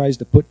 Satan tries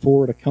to put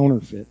forward a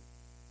counterfeit.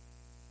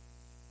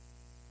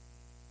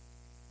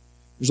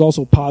 There's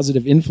also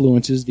positive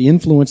influences. The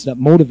influence that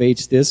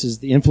motivates this is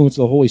the influence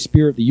of the Holy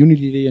Spirit. The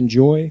unity they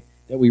enjoy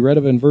that we read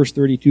of in verse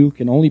 32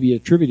 can only be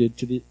attributed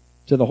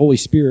to the Holy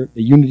Spirit,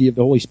 the unity of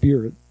the Holy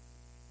Spirit,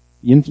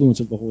 the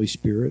influence of the Holy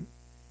Spirit.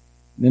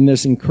 And then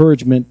this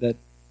encouragement that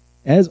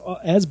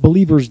as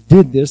believers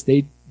did this,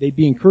 they'd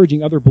be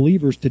encouraging other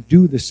believers to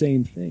do the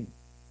same thing.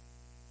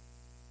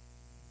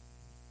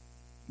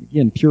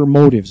 Again, pure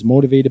motives,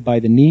 motivated by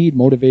the need,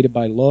 motivated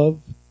by love.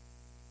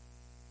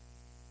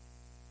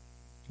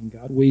 And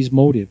God weighs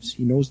motives.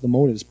 He knows the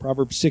motives.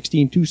 Proverbs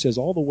 16:2 says,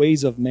 all the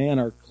ways of man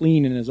are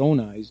clean in his own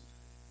eyes,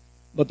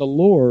 but the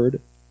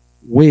Lord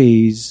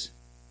weighs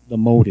the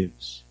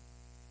motives.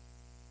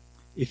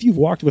 If you've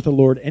walked with the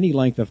Lord any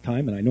length of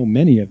time, and I know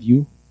many of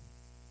you,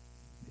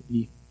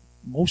 maybe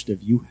most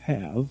of you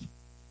have,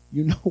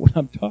 you know what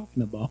I'm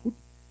talking about.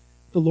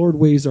 The Lord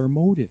weighs our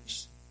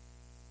motives.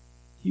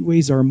 He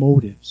weighs our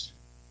motives.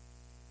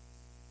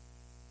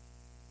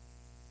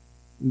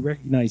 We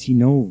recognize He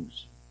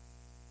knows.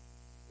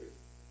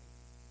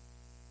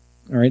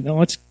 All right, now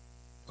let's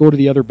go to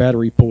the other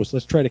battery post.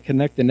 Let's try to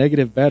connect the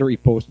negative battery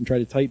post and try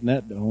to tighten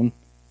that down.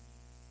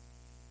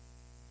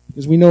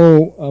 Because we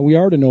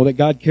are to know that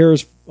God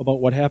cares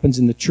about what happens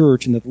in the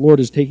church and that the Lord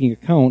is taking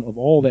account of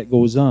all that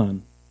goes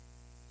on.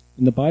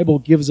 And the Bible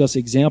gives us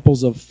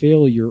examples of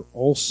failure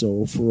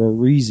also for a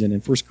reason. In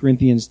 1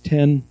 Corinthians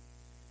 10,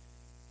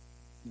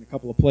 in a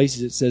couple of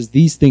places it says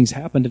these things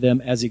happen to them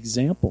as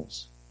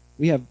examples.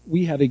 We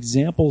have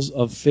examples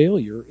of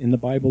failure in the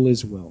Bible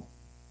as well.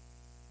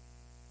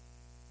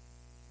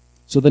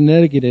 So the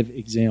negative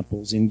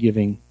examples in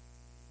giving.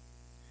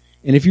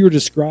 And if you were to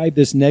describe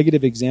this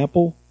negative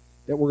example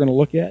that we're going to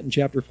look at in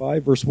chapter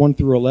 5, verse 1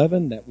 through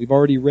 11, that we've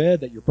already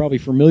read, that you're probably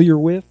familiar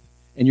with,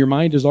 and your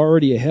mind is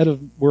already ahead of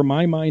where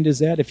my mind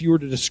is at, if you were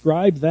to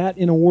describe that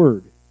in a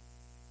word,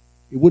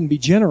 it wouldn't be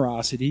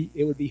generosity,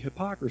 it would be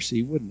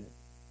hypocrisy, wouldn't it?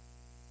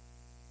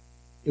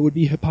 It would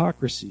be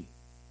hypocrisy.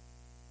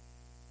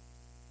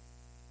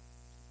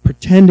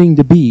 Pretending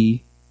to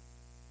be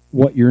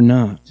what you're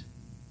not.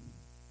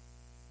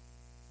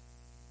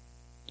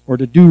 Or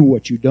to do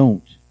what you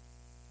don't.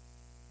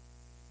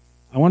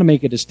 I want to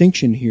make a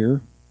distinction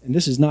here, and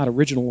this is not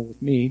original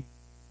with me,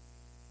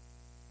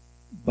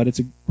 but it's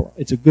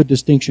a good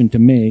distinction to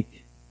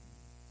make.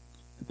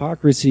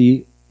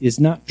 Hypocrisy is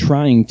not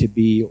trying to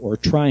be or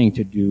trying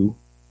to do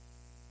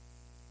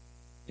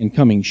and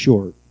coming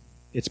short.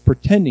 It's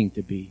pretending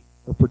to be,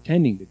 or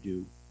pretending to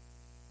do,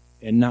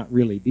 and not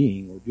really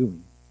being or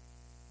doing.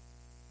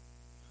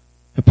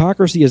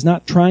 Hypocrisy is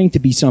not trying to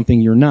be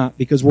something you're not,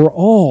 because we're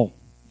all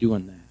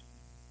doing that.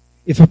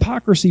 If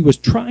hypocrisy was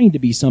trying to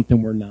be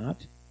something we're not,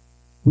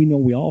 we know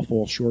we all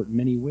fall short in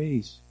many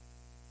ways.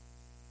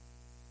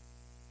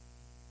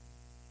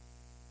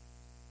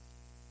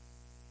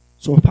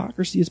 So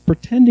hypocrisy is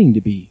pretending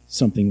to be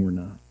something we're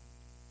not.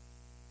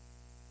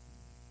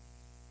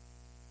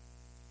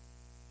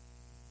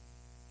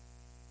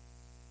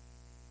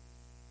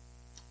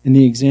 And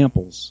the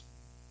examples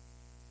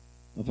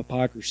of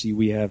hypocrisy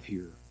we have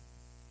here.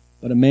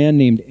 But a man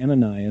named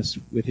Ananias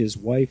with his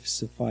wife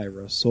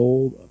Sapphira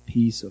sold a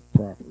piece of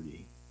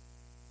property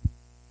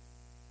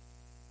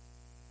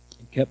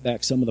and kept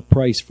back some of the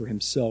price for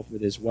himself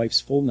with his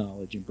wife's full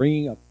knowledge, and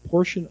bringing a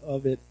portion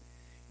of it,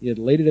 he had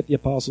laid it at the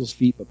apostles'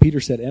 feet. But Peter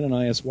said,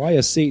 Ananias, why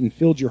has Satan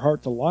filled your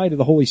heart to lie to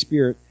the Holy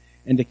Spirit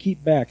and to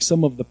keep back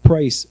some of the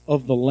price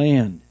of the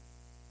land?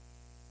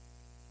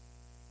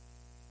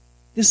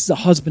 This is a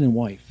husband and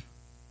wife.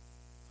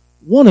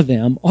 One of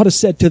them ought to have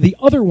said to the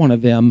other one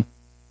of them,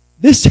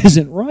 this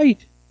isn't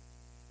right.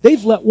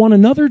 They've let one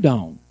another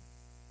down.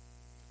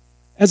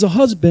 As a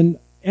husband,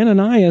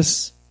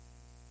 Ananias,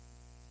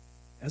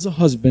 as a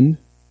husband,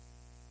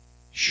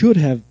 should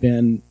have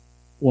been,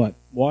 what?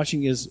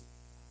 Washing his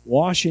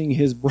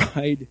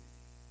bride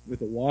with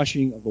the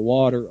washing of the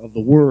water of the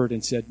word,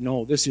 and said,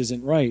 no, this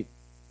isn't right.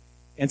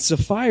 And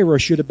Sapphira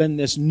should have been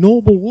this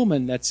noble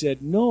woman that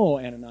said, no,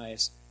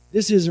 Ananias,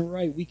 this isn't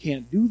right. We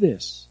can't do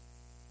this.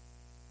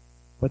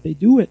 But they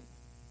do it.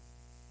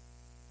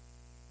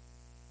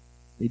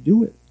 They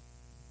do it.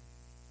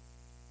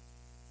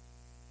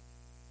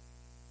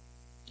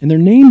 And their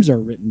names are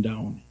written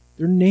down.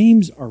 Their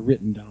names are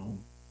written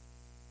down.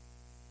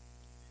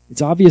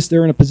 It's obvious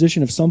they're in a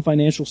position of some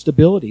financial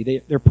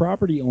stability. They're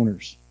property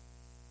owners.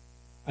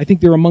 I think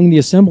they're among the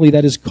assembly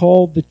that is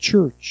called the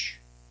church.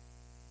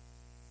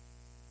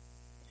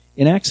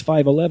 In Acts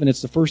 5:11,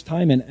 it's the first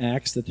time in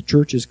Acts that the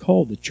church is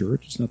called the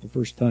church. It's not the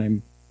first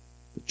time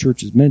the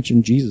church is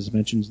mentioned. Jesus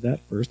mentions that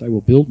first. I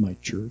will build my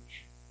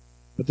church.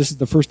 But this is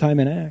the first time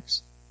in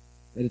Acts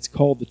that it's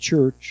called the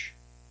church,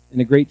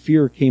 and a great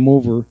fear came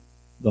over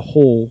the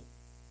whole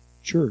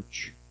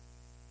church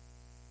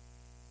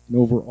and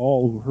over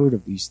all who heard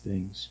of these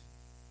things.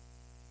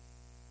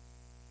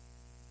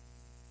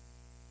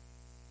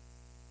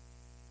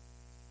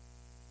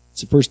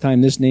 It's the first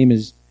time this name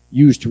is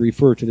used to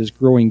refer to this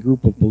growing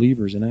group of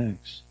believers in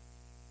Acts.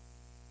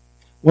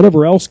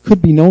 Whatever else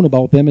could be known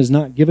about them is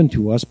not given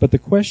to us, but the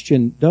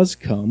question does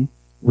come,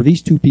 were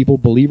these two people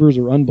believers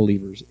or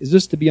unbelievers? Is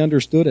this to be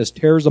understood as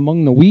tares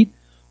among the wheat,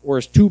 or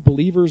as two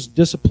believers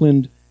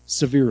disciplined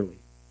severely?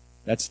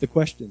 That's the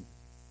question.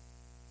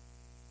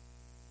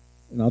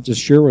 And I'll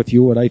just share with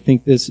you what I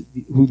think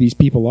who these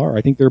people are.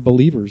 I think they're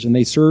believers, and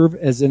they serve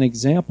as an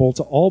example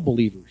to all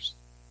believers.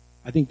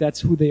 I think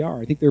that's who they are.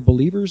 I think they're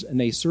believers, and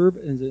they serve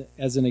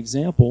as an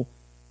example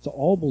to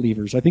all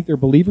believers. I think they're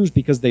believers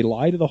because they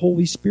lie to the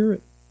Holy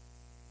Spirit.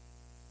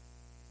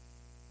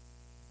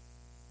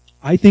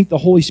 I think the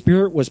Holy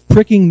Spirit was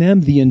pricking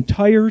them the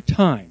entire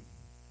time.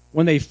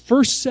 When they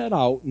first set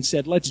out and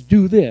said, let's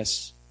do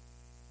this,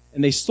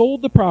 and they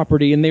sold the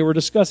property and they were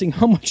discussing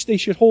how much they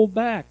should hold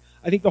back,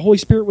 I think the Holy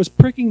Spirit was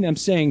pricking them,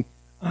 saying,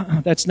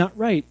 that's not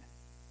right.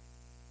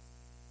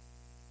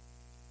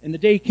 And the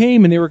day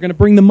came and they were going to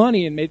bring the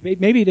money, and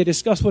maybe they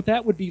discussed what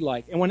that would be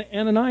like. And when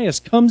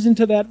Ananias comes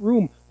into that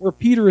room where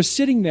Peter is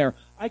sitting there,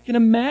 I can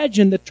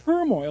imagine the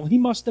turmoil he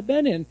must have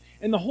been in,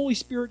 and the Holy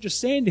Spirit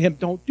just saying to him,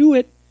 don't do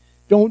it.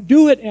 Don't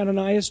do it,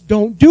 Ananias.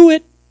 Don't do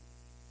it.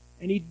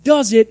 And he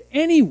does it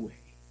anyway.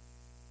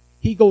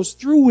 He goes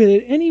through with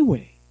it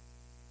anyway.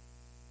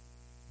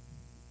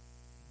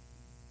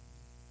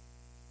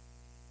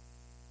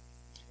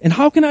 And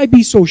how can I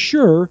be so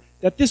sure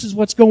that this is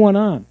what's going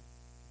on?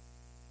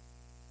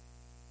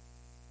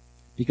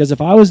 Because if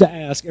I was to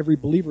ask every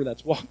believer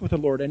that's walked with the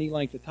Lord any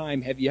length of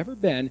time, have you ever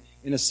been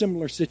in a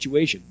similar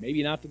situation?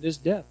 Maybe not to this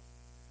depth,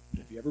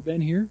 but have you ever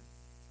been here?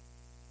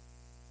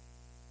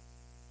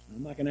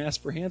 I'm not going to ask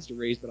for hands to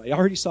raise, but I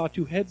already saw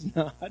two heads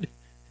nod,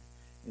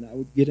 and I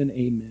would get an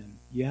amen.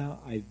 Yeah,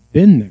 I've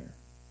been there.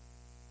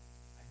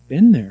 I've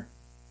been there.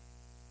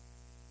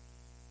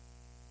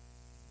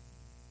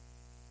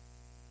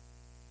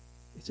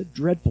 It's a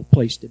dreadful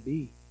place to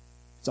be.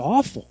 It's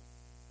awful.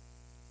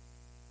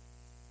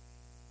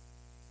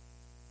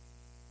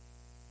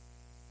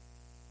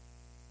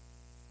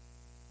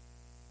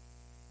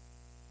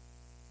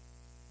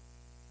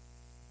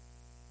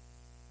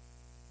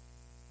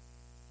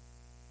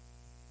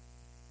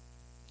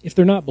 If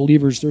they're not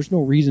believers, there's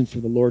no reason for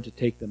the Lord to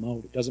take them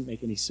out. It doesn't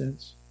make any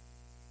sense.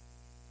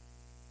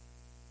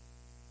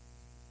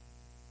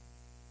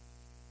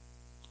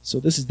 So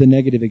this is the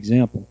negative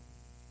example.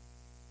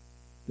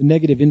 The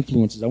negative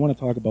influences. I want to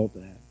talk about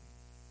that.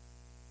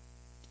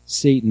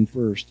 Satan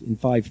first, in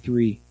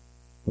 5:3.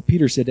 But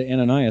Peter said to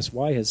Ananias,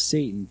 why has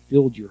Satan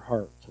filled your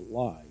heart to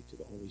lie to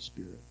the Holy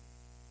Spirit?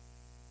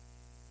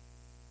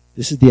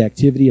 This is the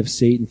activity of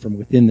Satan from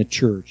within the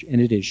church, and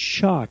it is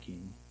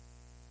shocking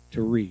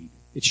to read.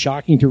 It's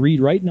shocking to read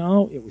right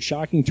now. It was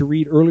shocking to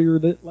read earlier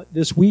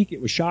this week.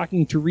 It was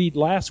shocking to read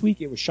last week.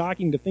 It was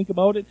shocking to think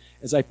about it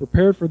as I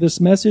prepared for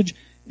this message.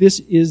 This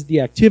is the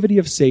activity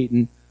of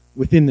Satan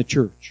within the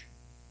church.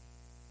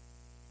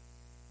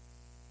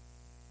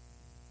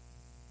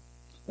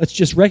 Let's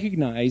just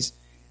recognize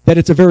that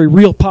it's a very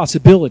real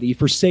possibility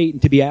for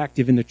Satan to be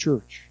active in the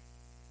church,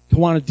 to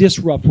want to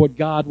disrupt what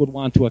God would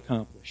want to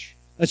accomplish.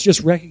 Let's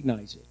just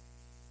recognize it.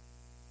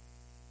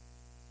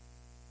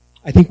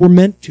 I think we're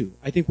meant to.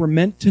 I think we're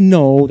meant to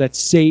know that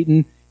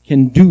Satan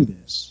can do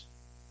this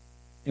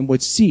and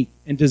would seek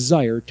and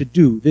desire to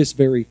do this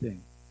very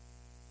thing.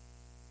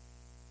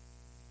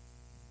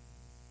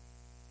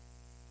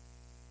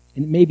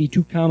 And it may be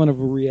too common of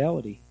a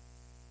reality.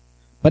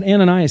 But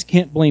Ananias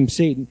can't blame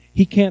Satan.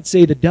 He can't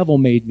say the devil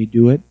made me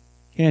do it,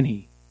 can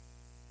he?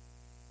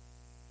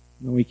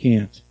 No, he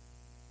can't.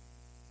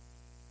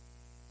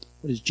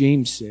 What does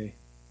James say?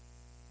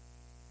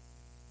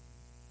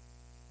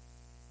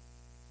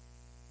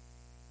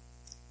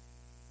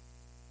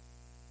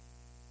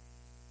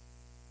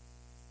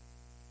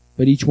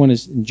 But each one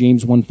is, in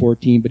James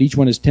 1:14, but each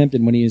one is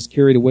tempted when he is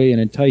carried away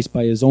and enticed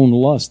by his own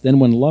lust. Then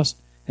when lust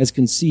has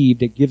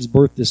conceived, it gives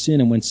birth to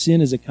sin. And when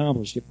sin is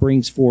accomplished, it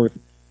brings forth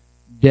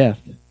death.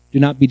 Do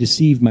not be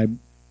deceived, my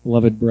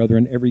beloved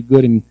brethren. Every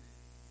good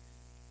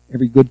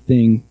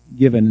thing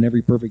given and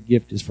every perfect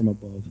gift is from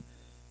above.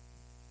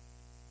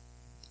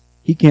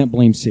 He can't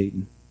blame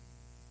Satan.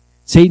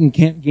 Satan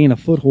can't gain a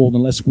foothold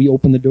unless we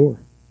open the door.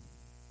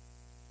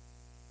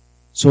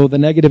 So the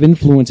negative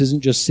influence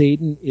isn't just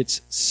Satan,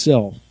 it's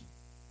self.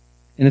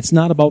 And it's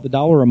not about the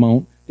dollar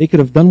amount. They could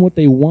have done what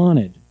they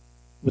wanted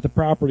with the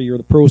property or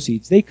the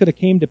proceeds. They could have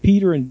came to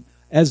Peter, and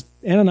as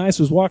Ananias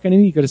was walking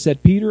in, he could have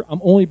said, Peter,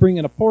 I'm only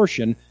bringing a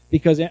portion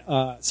because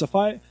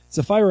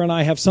Sapphira and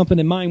I have something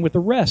in mind with the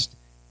rest.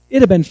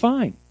 It'd have been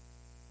fine.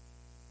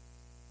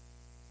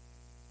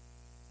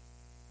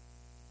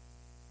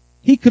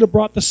 He could have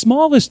brought the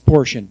smallest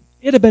portion.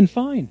 It'd have been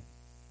fine.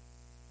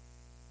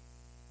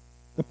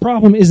 The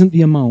problem isn't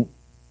the amount.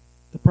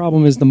 The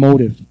problem is the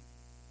motive.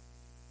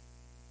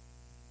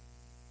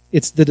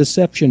 It's the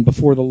deception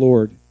before the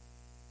Lord.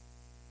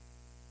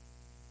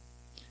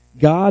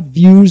 God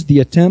views the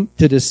attempt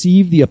to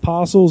deceive the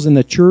apostles in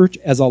the church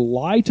as a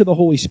lie to the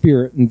Holy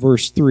Spirit in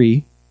verse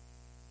 3,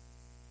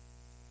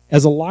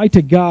 as a lie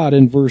to God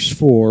in verse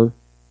 4,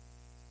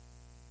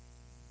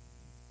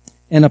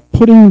 and a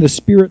putting the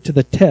Spirit to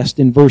the test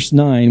in verse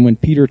 9 when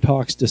Peter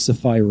talks to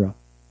Sapphira.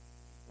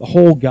 The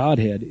whole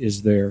Godhead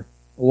is there.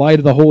 A lie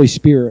to the Holy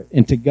Spirit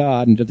and to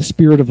God and to the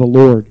Spirit of the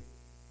Lord.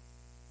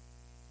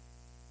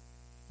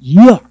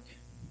 Yuck,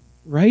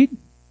 right?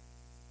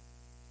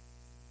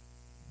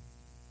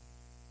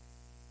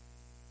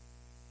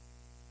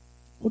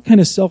 What kind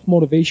of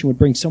self-motivation would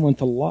bring someone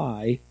to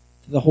lie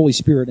to the Holy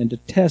Spirit and to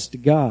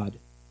test God?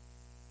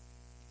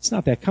 It's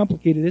not that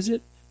complicated, is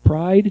it?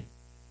 Pride,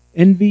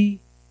 envy,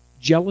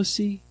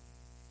 jealousy.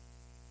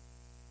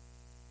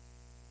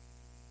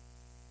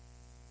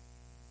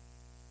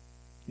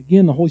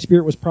 Again, the Holy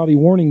Spirit was probably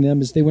warning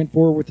them as they went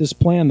forward with this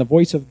plan. The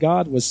voice of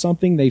God was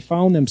something they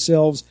found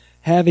themselves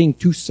having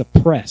to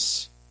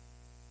suppress.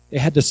 They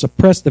had to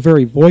suppress the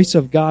very voice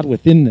of God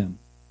within them.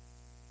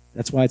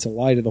 That's why it's a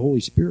lie to the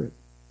Holy Spirit.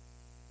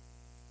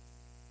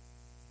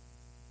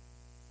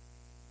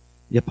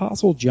 The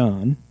Apostle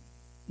John,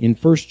 in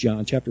 1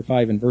 John chapter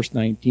 5 and verse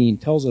 19,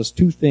 tells us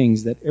two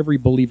things that every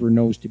believer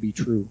knows to be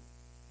true.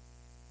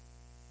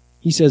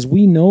 He says,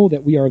 we know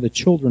that we are the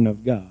children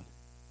of God.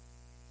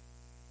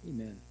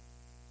 Amen.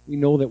 We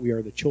know that we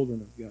are the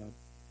children of God.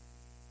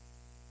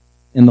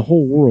 And the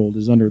whole world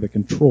is under the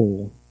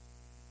control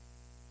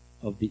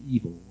of the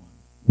evil one.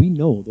 We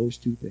know those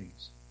two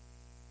things.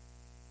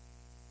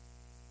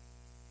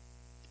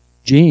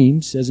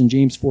 James says in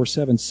James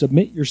 4:7,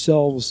 submit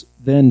yourselves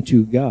then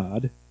to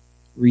God,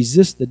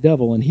 resist the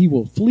devil, and he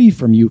will flee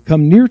from you.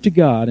 Come near to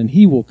God, and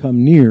he will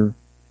come near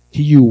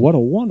to you. What a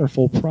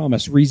wonderful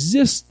promise.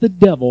 Resist the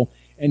devil,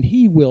 and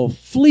he will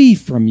flee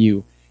from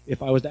you.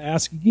 If I was to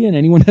ask again,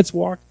 anyone that's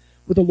walked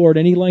with the Lord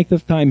any length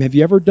of time, have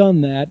you ever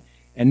done that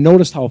and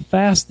noticed how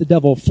fast the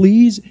devil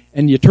flees,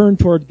 and you turn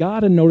toward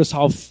God and notice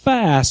how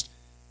fast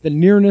the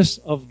nearness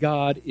of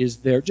God is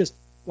there? Just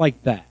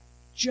like that.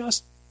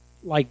 Just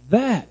like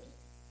that.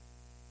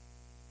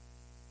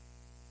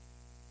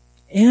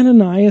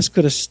 Ananias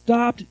could have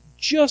stopped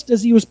just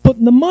as he was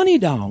putting the money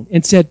down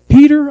and said,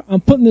 Peter, I'm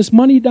putting this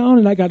money down,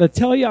 and I got to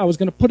tell you, I was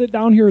going to put it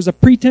down here as a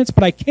pretense,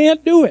 but I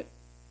can't do it.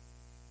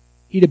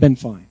 He'd have been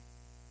fine.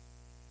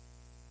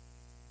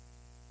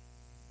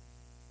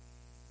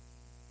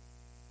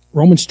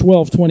 Romans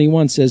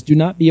 12:21 says, do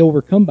not be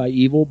overcome by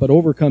evil, but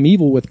overcome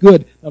evil with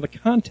good. Now the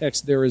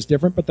context there is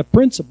different, but the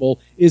principle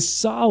is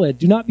solid.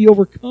 Do not be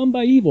overcome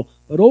by evil,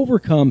 but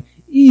overcome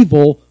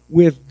evil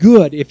with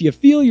good. If you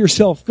feel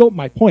yourself go,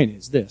 my point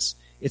is this,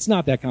 it's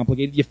not that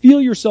complicated. If you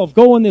feel yourself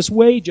going this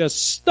way,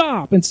 just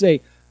stop and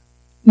say,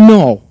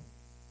 no,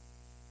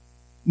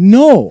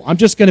 No, I'm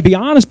just going to be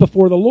honest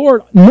before the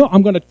Lord. No,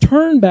 I'm going to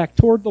turn back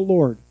toward the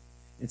Lord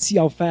and see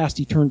how fast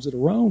He turns it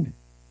around.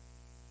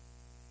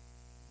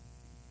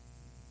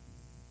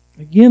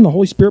 Again, the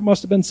Holy Spirit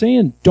must have been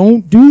saying,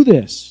 don't do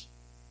this.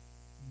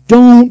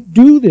 Don't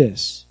do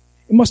this.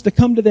 It must have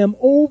come to them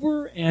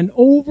over and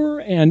over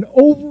and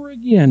over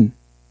again.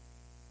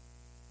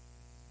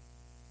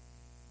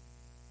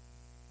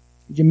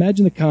 Could you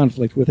imagine the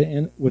conflict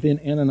within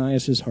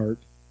Ananias' heart?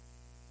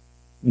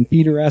 When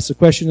Peter asks the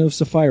question of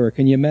Sapphira,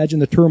 can you imagine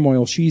the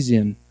turmoil she's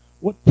in?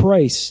 What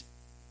price?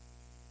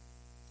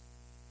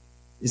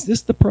 Is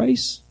this the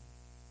price?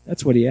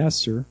 That's what he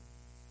asks her.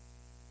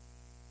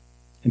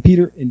 And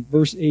Peter, in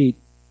verse 8,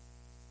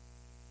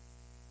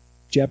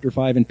 chapter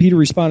 5, and Peter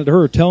responded to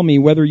her, tell me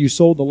whether you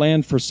sold the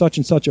land for such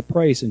and such a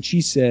price. And she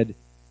said,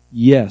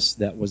 yes,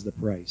 that was the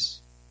price.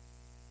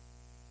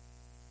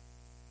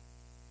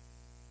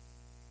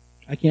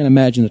 I can't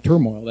imagine the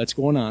turmoil that's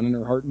going on in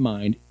her heart and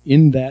mind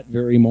in that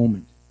very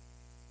moment.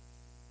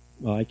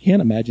 Well, I can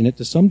imagine it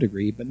to some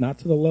degree, but not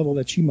to the level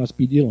that she must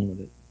be dealing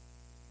with it.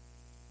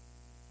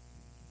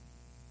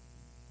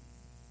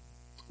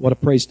 What a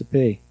price to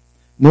pay.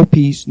 No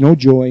peace, no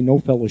joy, no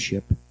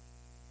fellowship.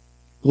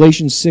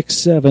 Galatians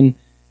 6:7,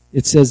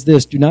 it says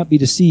this, do not be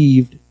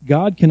deceived.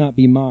 God cannot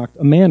be mocked.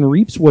 A man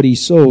reaps what he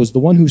sows. The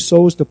one who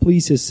sows to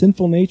please his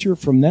sinful nature,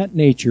 from that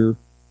nature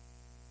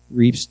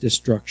reaps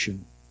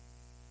destruction.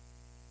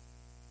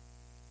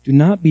 Do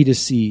not be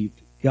deceived.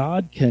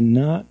 God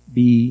cannot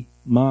be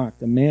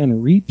mocked. A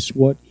man reaps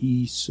what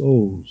he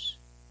sows.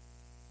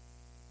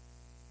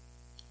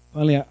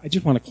 Finally, I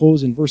just want to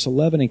close in verse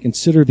 11 and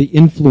consider the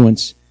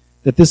influence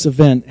that this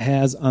event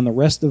has on the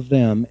rest of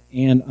them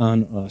and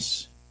on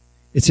us.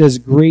 It says,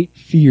 great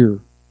fear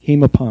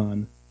came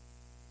over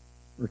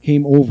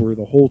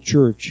the whole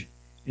church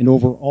and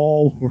over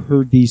all who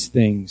heard these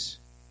things.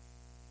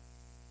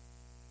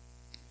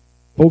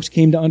 Folks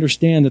came to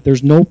understand that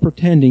there's no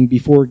pretending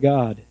before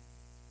God.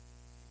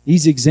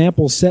 These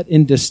examples, set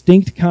in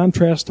distinct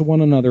contrast to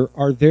one another,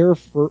 are there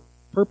for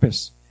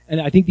purpose.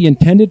 And I think the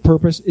intended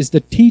purpose is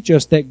to teach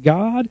us that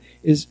God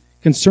is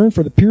concerned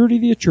for the purity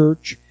of the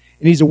church,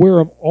 and He's aware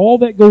of all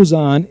that goes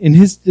on, and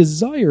His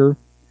desire,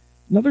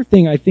 another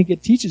thing I think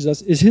it teaches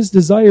us, is His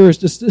desire is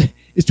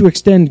to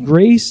extend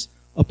grace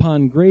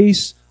upon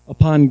grace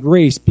upon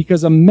grace.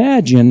 Because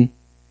imagine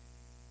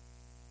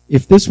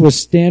if this was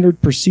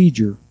standard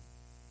procedure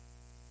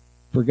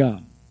for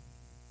God.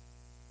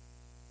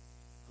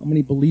 How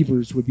many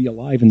believers would be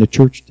alive in the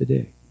church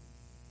today?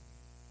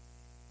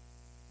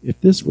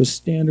 If this was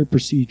standard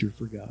procedure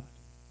for God.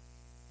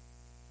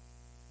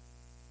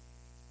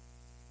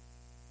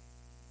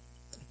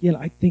 Again,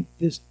 I think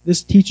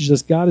this teaches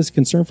us God is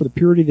concerned for the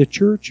purity of the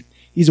church.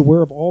 He's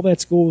aware of all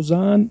that goes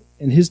on,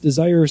 and His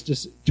desire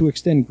is to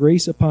extend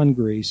grace upon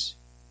grace.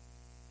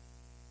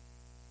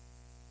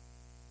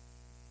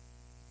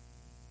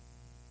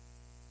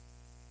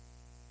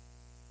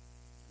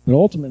 But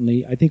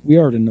ultimately, I think we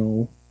are to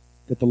know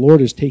that the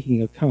Lord is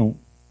taking account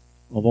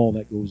of all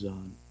that goes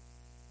on.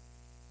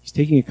 He's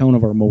taking account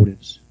of our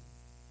motives.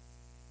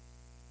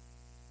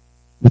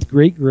 With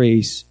great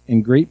grace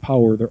and great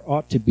power, there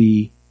ought to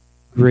be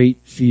great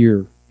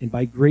fear. And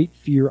by great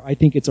fear, I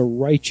think it's a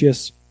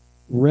righteous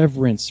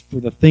reverence for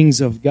the things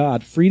of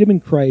God. Freedom in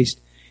Christ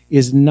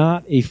is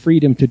not a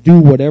freedom to do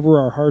whatever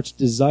our heart's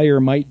desire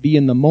might be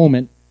in the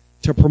moment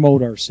to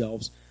promote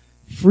ourselves.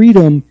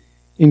 Freedom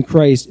in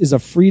Christ is a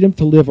freedom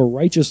to live a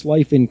righteous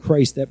life in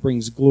Christ that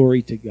brings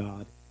glory to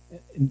God.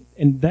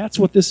 And that's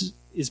what this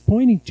is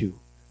pointing to.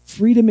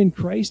 Freedom in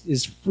Christ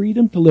is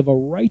freedom to live a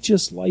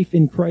righteous life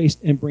in Christ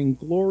and bring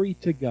glory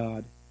to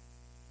God.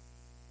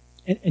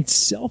 And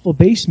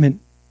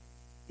self-abasement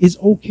is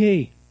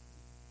okay.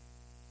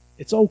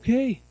 It's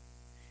okay.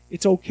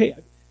 It's okay.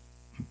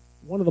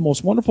 One of the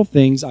most wonderful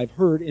things I've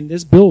heard in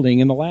this building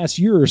in the last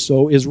year or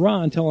so is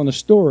Ron telling a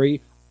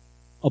story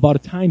about a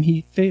time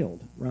he failed.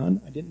 Ron,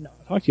 I didn't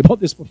talk to you about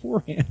this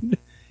beforehand.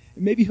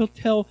 Maybe he'll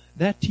tell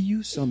that to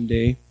you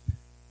someday.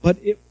 But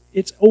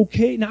it's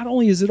okay. Not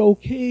only is it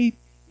okay,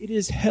 it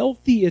is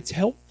healthy. It's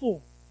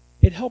helpful.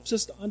 It helps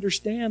us to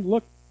understand,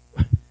 look,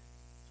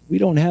 we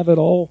don't have it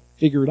all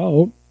figured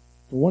out,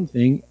 for one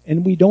thing,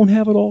 and we don't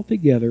have it all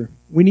together.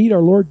 We need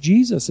our Lord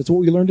Jesus. That's what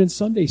we learned in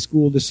Sunday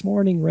school this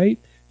morning, right?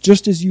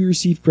 Just as you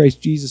received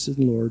Christ Jesus as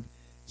Lord,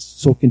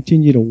 so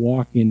continue to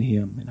walk in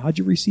Him. And how'd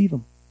you receive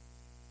Him?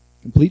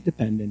 Complete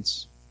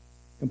dependence,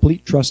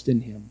 complete trust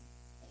in Him.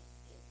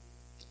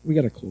 We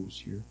got to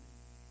close here.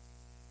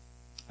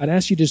 I'd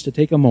ask you just to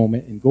take a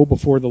moment and go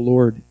before the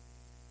Lord.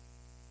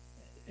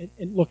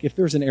 And look, if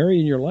there's an area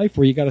in your life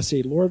where you got to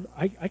say, Lord,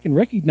 I can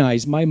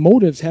recognize my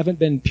motives haven't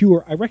been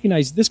pure. I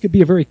recognize this could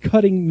be a very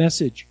cutting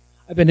message.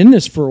 I've been in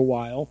this for a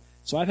while,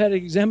 so I've had to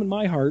examine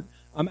my heart.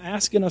 I'm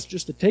asking us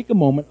just to take a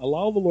moment,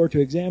 allow the Lord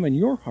to examine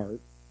your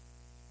heart,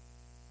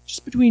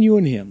 just between you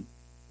and Him.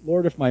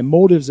 Lord, if my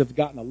motives have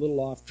gotten a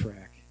little off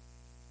track,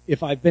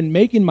 if I've been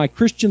making my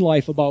Christian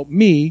life about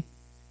me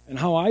and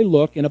how I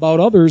look and about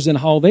others and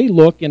how they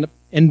look and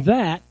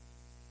that,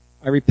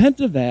 I repent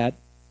of that.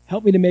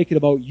 Help me to make it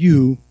about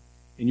you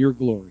in your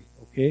glory,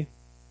 okay?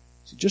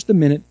 So just a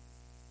minute.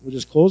 We'll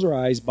just close our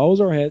eyes, bow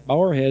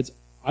our heads.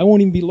 I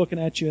won't even be looking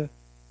at you.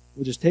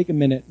 We'll just take a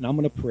minute, and I'm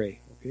going to pray,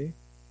 okay?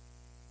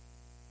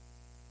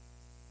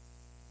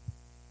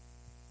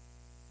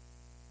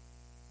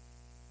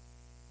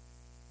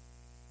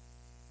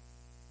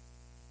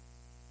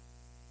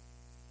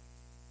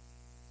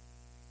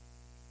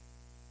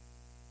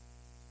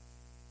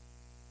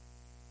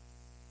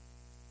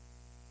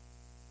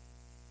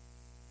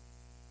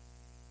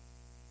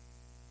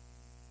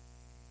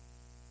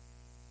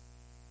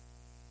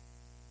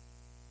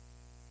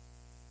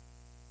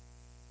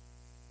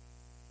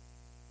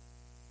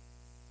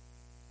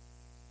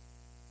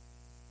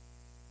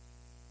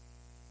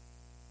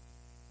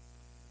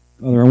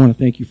 Father, I want to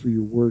thank you for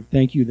your word.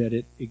 Thank you that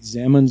it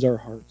examines our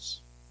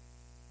hearts.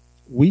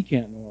 We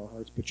can't know our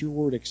hearts, but your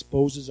word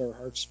exposes our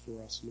hearts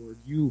for us, Lord.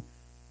 You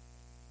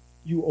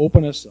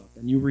open us up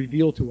and you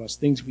reveal to us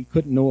things we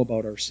couldn't know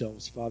about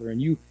ourselves, Father,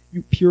 and you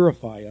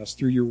purify us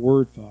through your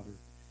word, Father.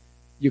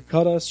 You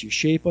cut us, you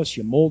shape us,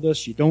 you mold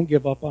us, you don't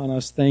give up on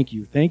us. Thank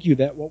you. Thank you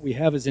that what we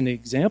have is an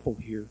example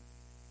here,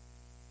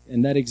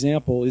 and that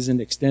example isn't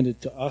extended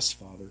to us,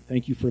 Father.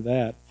 Thank you for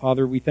that.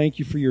 Father, we thank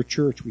you for your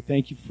church. We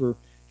thank you for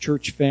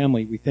church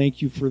family. We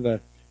thank you for the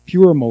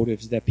pure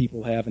motives that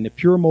people have and the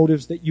pure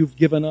motives that you've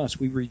given us.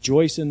 We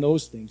rejoice in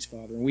those things,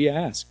 Father, and we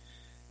ask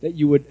that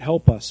you would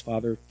help us,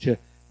 Father,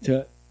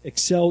 to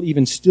excel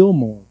even still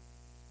more.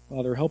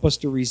 Father, help us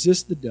to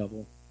resist the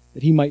devil,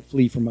 that he might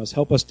flee from us.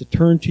 Help us to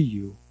turn to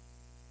you,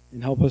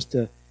 and help us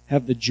to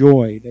have the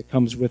joy that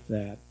comes with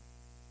that,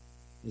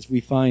 as we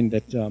find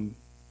that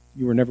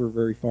you are never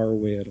very far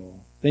away at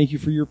all. Thank you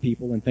for your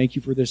people, and thank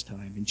you for this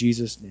time. In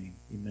Jesus' name,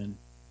 amen.